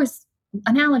analogy.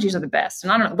 Analogies are the best.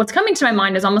 And I don't know, what's coming to my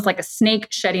mind is almost like a snake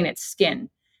shedding its skin,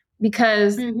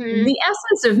 because the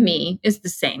essence of me is the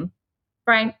same,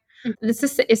 right? It's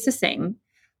the same,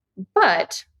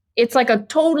 but it's like a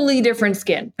totally different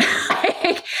skin.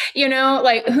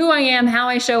 Like who I am, how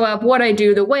I show up, what I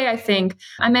do, the way I think.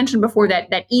 I mentioned before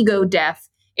that ego death.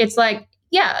 It's like,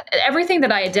 yeah, everything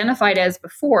that I identified as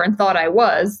before and thought I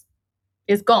was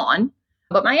is gone,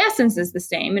 but my essence is the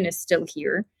same and is still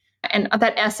here. And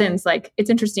that essence, like, it's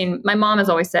interesting. My mom has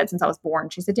always said since I was born,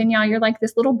 she said, Danielle, you're like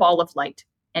this little ball of light,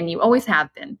 and you always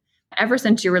have been ever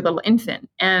since you were a little infant.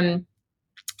 And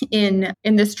in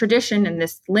this tradition, in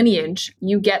this lineage,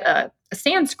 you get a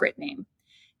Sanskrit name.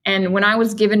 And when I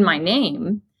was given my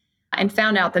name and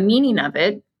found out the meaning of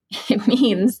it, it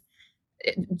means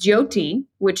Jyoti,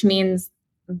 which means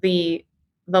the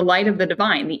light of the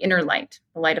divine, the inner light,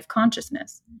 the light of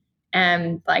consciousness.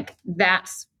 And like,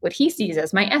 that's what he sees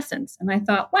as my essence. And I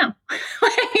thought, wow,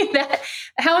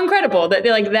 how incredible that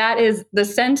that is the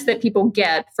sense that people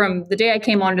get from the day I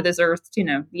came onto this earth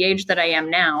to, the age that I am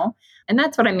now. And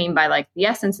that's what I mean by like, the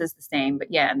essence is the same,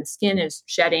 but yeah, the skin is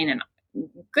shedding, and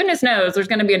goodness knows there's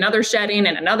going to be another shedding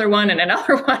and another one and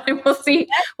another one. And we'll see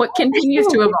what continues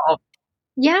to evolve.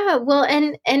 Yeah. Well,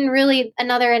 and really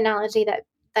another analogy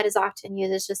that is often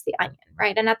used is just the onion,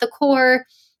 right? And at the core,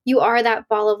 you are that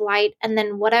ball of light, and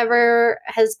then whatever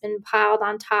has been piled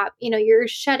on top, you're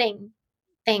shedding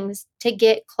things to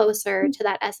get closer to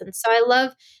that essence. So I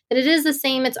love that it is the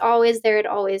same. It's always there. It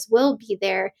always will be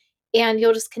there. And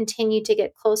you'll just continue to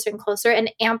get closer and closer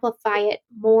and amplify it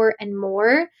more and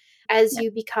more as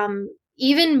you become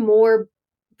even more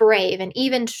brave and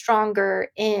even stronger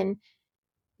in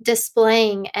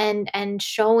displaying and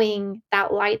showing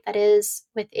that light that is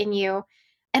within you.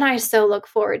 And I so look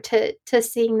forward to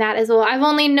seeing that as well. I've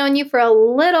only known you for a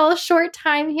little short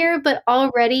time here, but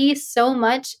already so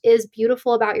much is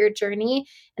beautiful about your journey.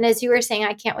 And as you were saying,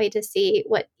 I can't wait to see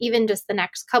what even just the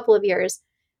next couple of years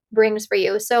brings for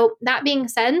you. So that being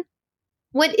said,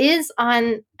 what is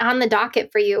on the docket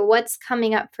for you? What's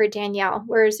coming up for Danielle?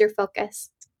 Where is your focus?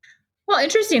 Well,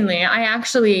 interestingly,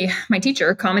 my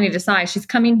teacher, Kamini Desai, she's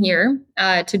coming here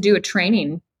to do a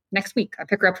training next week. I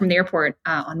pick her up from the airport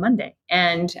on Monday.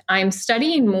 And I'm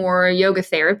studying more yoga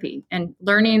therapy and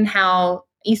learning how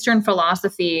Eastern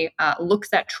philosophy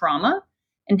looks at trauma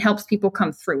and helps people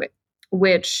come through it,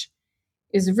 which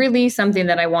is really something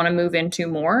that I want to move into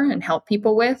more and help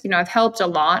people with. I've helped a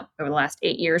lot over the last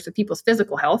 8 years with people's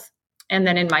physical health. And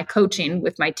then in my coaching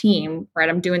with my team, right,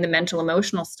 I'm doing the mental,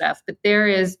 emotional stuff. But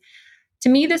to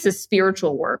me, this is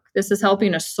spiritual work. This is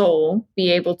helping a soul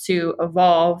be able to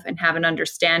evolve and have an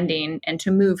understanding and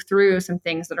to move through some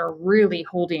things that are really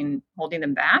holding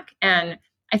them back. And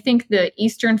I think the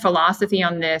Eastern philosophy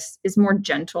on this is more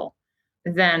gentle.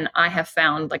 than I have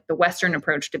found like the Western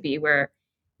approach to be, where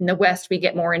in the West, we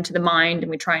get more into the mind and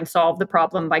we try and solve the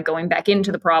problem by going back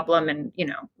into the problem and,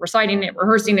 reciting it,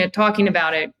 rehearsing it, talking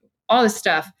about it, all this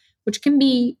stuff, which can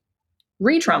be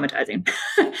re-traumatizing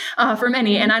for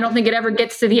many. And I don't think it ever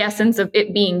gets to the essence of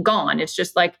it being gone. It's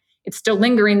just like, it's still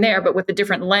lingering there, but with a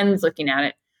different lens looking at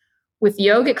it. With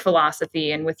yogic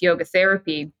philosophy and with yoga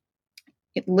therapy,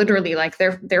 it literally, like,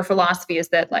 their philosophy is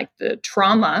that, like, the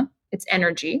trauma, it's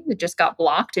energy that just got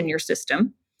blocked in your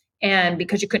system. And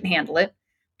because you couldn't handle it,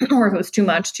 or if it was too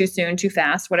much, too soon, too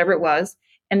fast, whatever it was.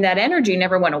 And that energy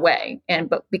never went away.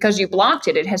 But because you blocked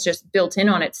it, it has just built in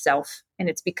on itself and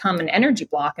it's become an energy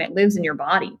block and it lives in your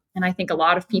body. And I think a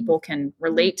lot of people can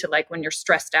relate to, like, when you're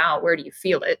stressed out, where do you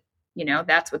feel it?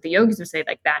 That's what the yogis would say,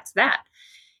 like, that's that.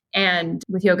 And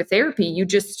with yoga therapy, you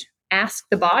just ask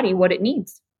the body what it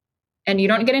needs. And you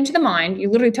don't get into the mind. You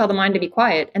literally tell the mind to be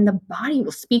quiet and the body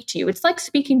will speak to you. It's like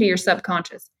speaking to your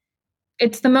subconscious.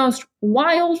 It's the most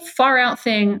wild, far out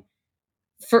thing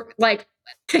for, like,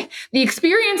 the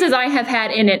experiences I have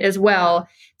had in it as well.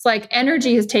 It's like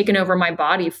energy has taken over my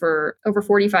body for over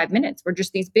 45 minutes, where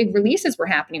just these big releases were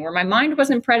happening, where my mind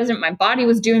wasn't present. My body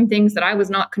was doing things that I was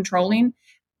not controlling.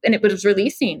 And it was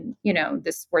releasing,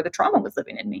 this, where the trauma was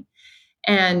living in me.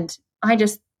 And I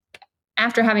just,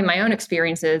 after having my own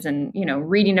experiences and,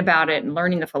 reading about it and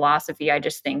learning the philosophy, I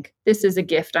just think this is a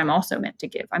gift I'm also meant to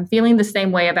give. I'm feeling the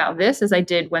same way about this as I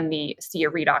did when the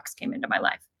Sia redox came into my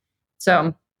life.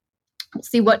 So we'll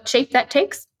see what shape that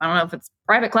takes. I don't know if it's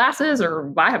private classes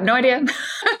or I have no idea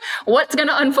what's going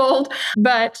to unfold,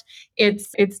 but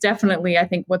it's definitely, I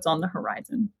think, what's on the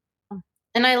horizon.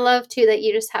 And I love too that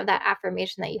you just have that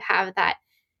affirmation, that you have that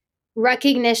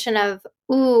recognition of,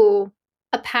 ooh,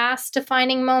 a past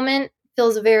defining moment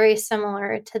feels very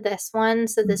similar to this one.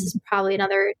 So this is probably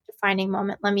another defining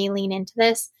moment. Let me lean into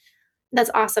this. That's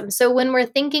awesome. So when we're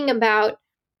thinking about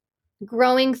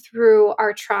growing through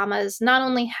our traumas, not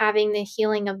only having the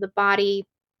healing of the body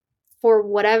for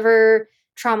whatever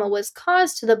trauma was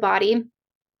caused to the body,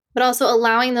 but also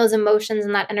allowing those emotions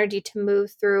and that energy to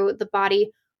move through the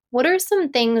body, what are some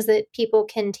things that people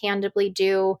can tangibly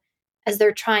do as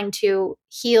they're trying to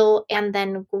heal and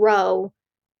then grow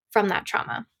from that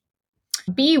trauma?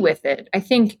 Be with it. I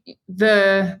think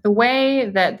the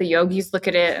way that the yogis look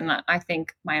at it, and I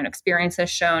think my own experience has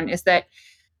shown, is that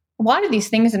a lot of these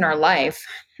things in our life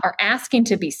are asking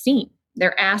to be seen.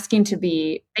 They're asking to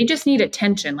be, they just need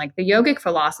attention. Like, the yogic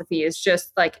philosophy is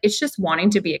just like, it's just wanting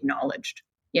to be acknowledged,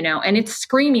 and it's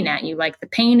screaming at you. Like, the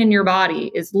pain in your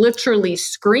body is literally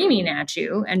screaming at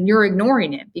you and you're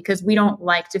ignoring it because we don't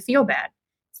like to feel bad.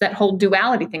 It's that whole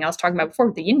duality thing I was talking about before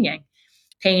with the yin yang.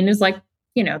 Pain is like,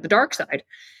 the dark side.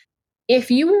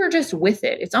 If you were just with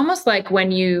it, it's almost like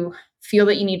when you feel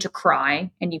that you need to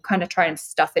cry and you kind of try and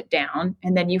stuff it down,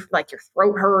 and then you, like, your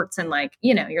throat hurts and, like,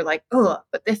 you're like, oh,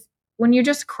 but when you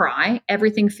just cry,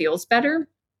 everything feels better.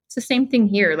 It's the same thing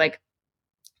here. Like,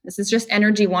 this is just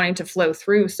energy wanting to flow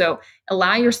through. So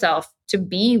allow yourself to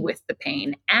be with the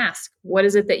pain. Ask, what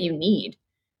is it that you need?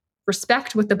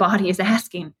 Respect what the body is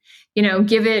asking.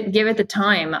 Give it the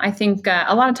time. I think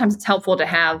a lot of times it's helpful to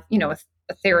have,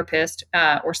 a therapist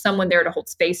or someone there to hold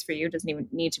space for you. Doesn't even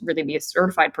need to really be a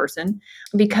certified person,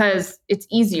 because it's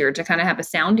easier to kind of have a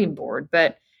sounding board.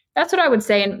 But that's what I would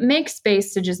say, and make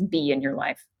space to just be in your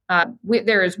life.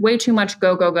 There is way too much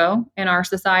go, go, go in our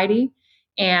society,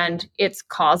 and it's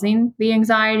causing the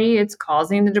anxiety, it's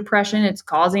causing the depression, it's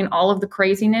causing all of the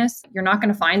craziness. You're not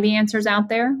going to find the answers out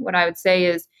there. What I would say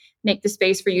is make the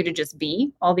space for you to just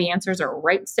be. All the answers are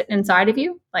right sitting inside of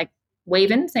you, like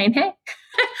waving, saying, hey,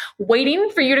 waiting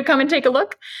for you to come and take a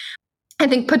look. I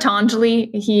think Patanjali,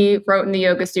 he wrote in the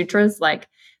Yoga Sutras, like,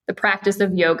 the practice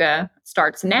of yoga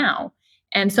starts now.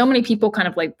 And so many people kind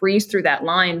of like breeze through that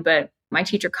line. But my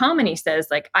teacher Kamini says,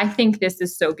 like, I think this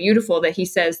is so beautiful, that he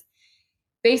says,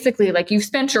 basically, like, you've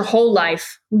spent your whole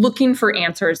life looking for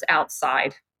answers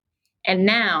outside. And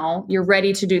now you're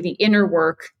ready to do the inner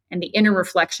work and the inner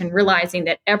reflection, realizing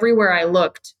that everywhere I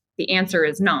looked, the answer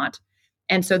is not.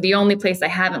 And so the only place I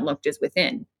haven't looked is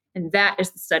within. And that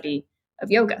is the study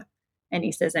of yoga. And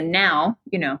he says, and now,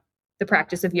 the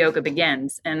practice of yoga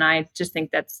begins. And I just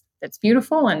think that's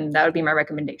beautiful. And that would be my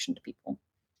recommendation to people.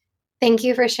 Thank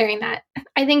you for sharing that.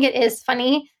 I think it is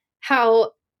funny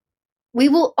how we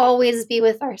will always be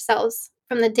with ourselves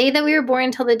from the day that we were born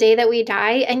until the day that we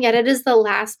die. And yet it is the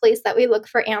last place that we look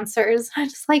for answers. I'm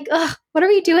just like, oh, what are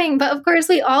we doing? But of course,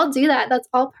 we all do that. That's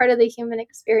all part of the human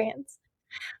experience.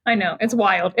 I know. It's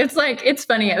wild. It's like, it's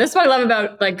funny. That's what I love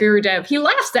about, like, Guru Dev. He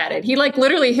laughs at it. He, like,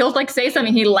 literally, he'll, like, say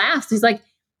something. He laughs. He's like,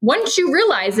 once you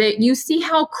realize it, you see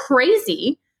how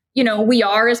crazy we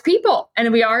are as people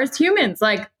and we are as humans.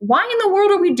 Like, why in the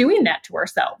world are we doing that to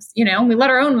ourselves? And we let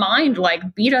our own mind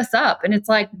like beat us up. And it's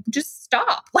like, just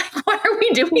stop. Like, why are we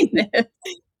doing this?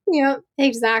 Yeah,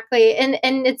 exactly. And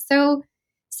it's so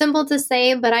simple to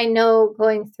say, but I know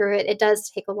going through it, it does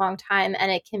take a long time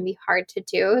and it can be hard to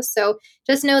do. So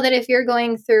just know that if you're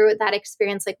going through that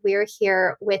experience, like we're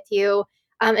here with you.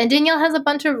 And Danielle has a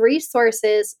bunch of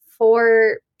resources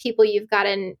for people. You've got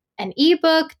an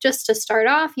ebook just to start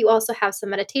off. You also have some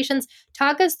meditations.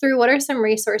 Talk us through what are some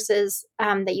resources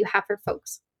that you have for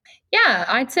folks. Yeah,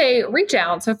 I'd say reach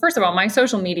out. So, first of all, my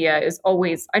social media is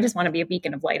always, I just want to be a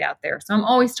beacon of light out there. So, I'm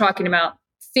always talking about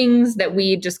things that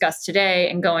we discussed today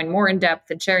and going more in depth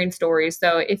and sharing stories.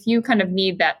 So, if you kind of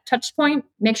need that touch point,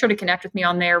 make sure to connect with me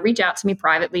on there. Reach out to me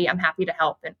privately. I'm happy to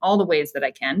help in all the ways that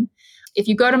I can. If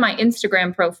you go to my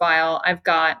Instagram profile, I've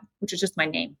got, which is just my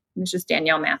name, it's just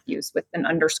Danielle Matthews with an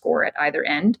underscore at either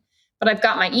end. But I've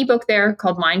got my ebook there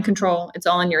called Mind Control. It's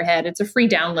all in your head. It's a free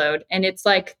download. And it's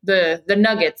like the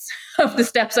nuggets of the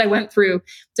steps I went through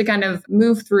to kind of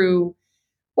move through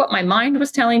what my mind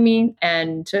was telling me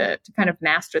and to kind of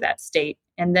master that state.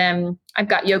 And then I've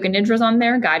got yoga nidras on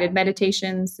there, guided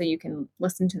meditations, so you can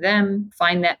listen to them,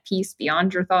 find that peace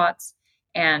beyond your thoughts,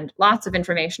 and lots of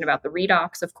information about the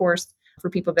redox, of course, for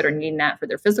people that are needing that for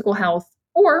their physical health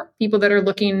or people that are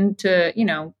looking to,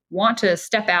 want to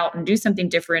step out and do something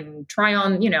different and try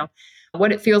on,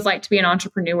 what it feels like to be an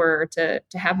entrepreneur, to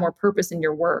have more purpose in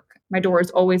your work. My door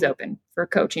is always open for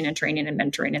coaching and training and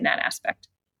mentoring in that aspect.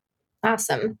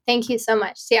 Awesome. Thank you so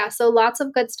much. Yeah, so lots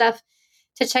of good stuff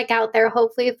to check out there.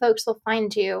 Hopefully folks will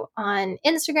find you on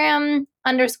Instagram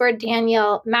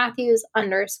 _Danielle Matthews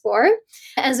 _.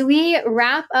 As we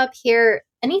wrap up here,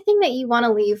 anything that you want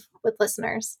to leave with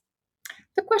listeners?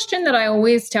 The question that I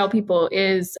always tell people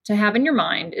is to have in your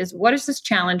mind is, what is this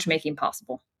challenge making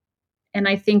possible? And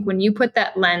I think when you put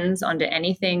that lens onto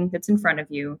anything that's in front of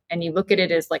you and you look at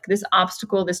it as like this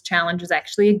obstacle, this challenge is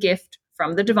actually a gift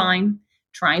from the divine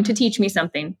trying to teach me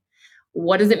something.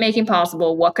 What is it making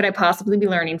possible? What could I possibly be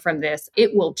learning from this?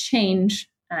 It will change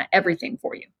everything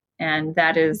for you. And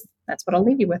that's what I'll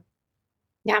leave you with.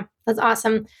 Yeah, that's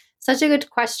awesome. Such a good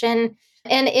question.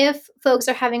 And if folks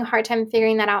are having a hard time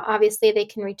figuring that out, obviously they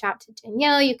can reach out to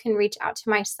Danielle. You can reach out to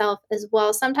myself as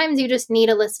well. Sometimes you just need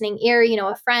a listening ear,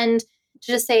 a friend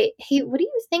to just say, hey, what do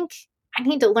you think I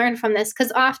need to learn from this?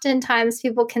 Because oftentimes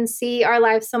people can see our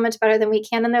lives so much better than we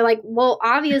can. And they're like, well,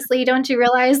 obviously, don't you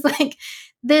realize like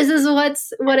this is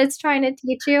what it's trying to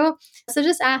teach you? So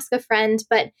just ask a friend.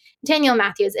 But Danielle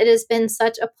Matthews, it has been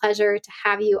such a pleasure to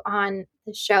have you on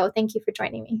the show. Thank you for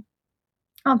joining me.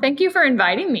 Oh, thank you for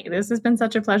inviting me. This has been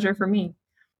such a pleasure for me.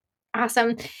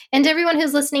 Awesome. And to everyone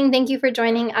who's listening, thank you for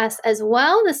joining us as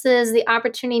well. This is the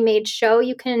Opportunity Made Show.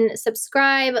 You can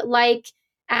subscribe,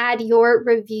 add your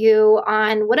review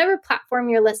on whatever platform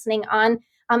you're listening on,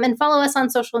 and follow us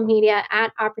on social media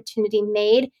at Opportunity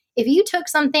Made. If you took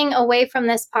something away from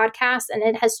this podcast and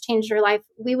it has changed your life,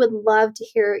 we would love to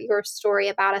hear your story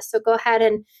about us. So go ahead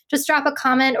and just drop a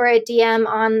comment or a DM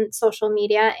on social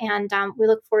media, and we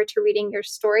look forward to reading your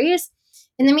stories.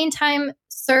 In the meantime,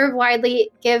 serve widely,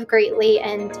 give greatly,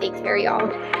 and take care, y'all.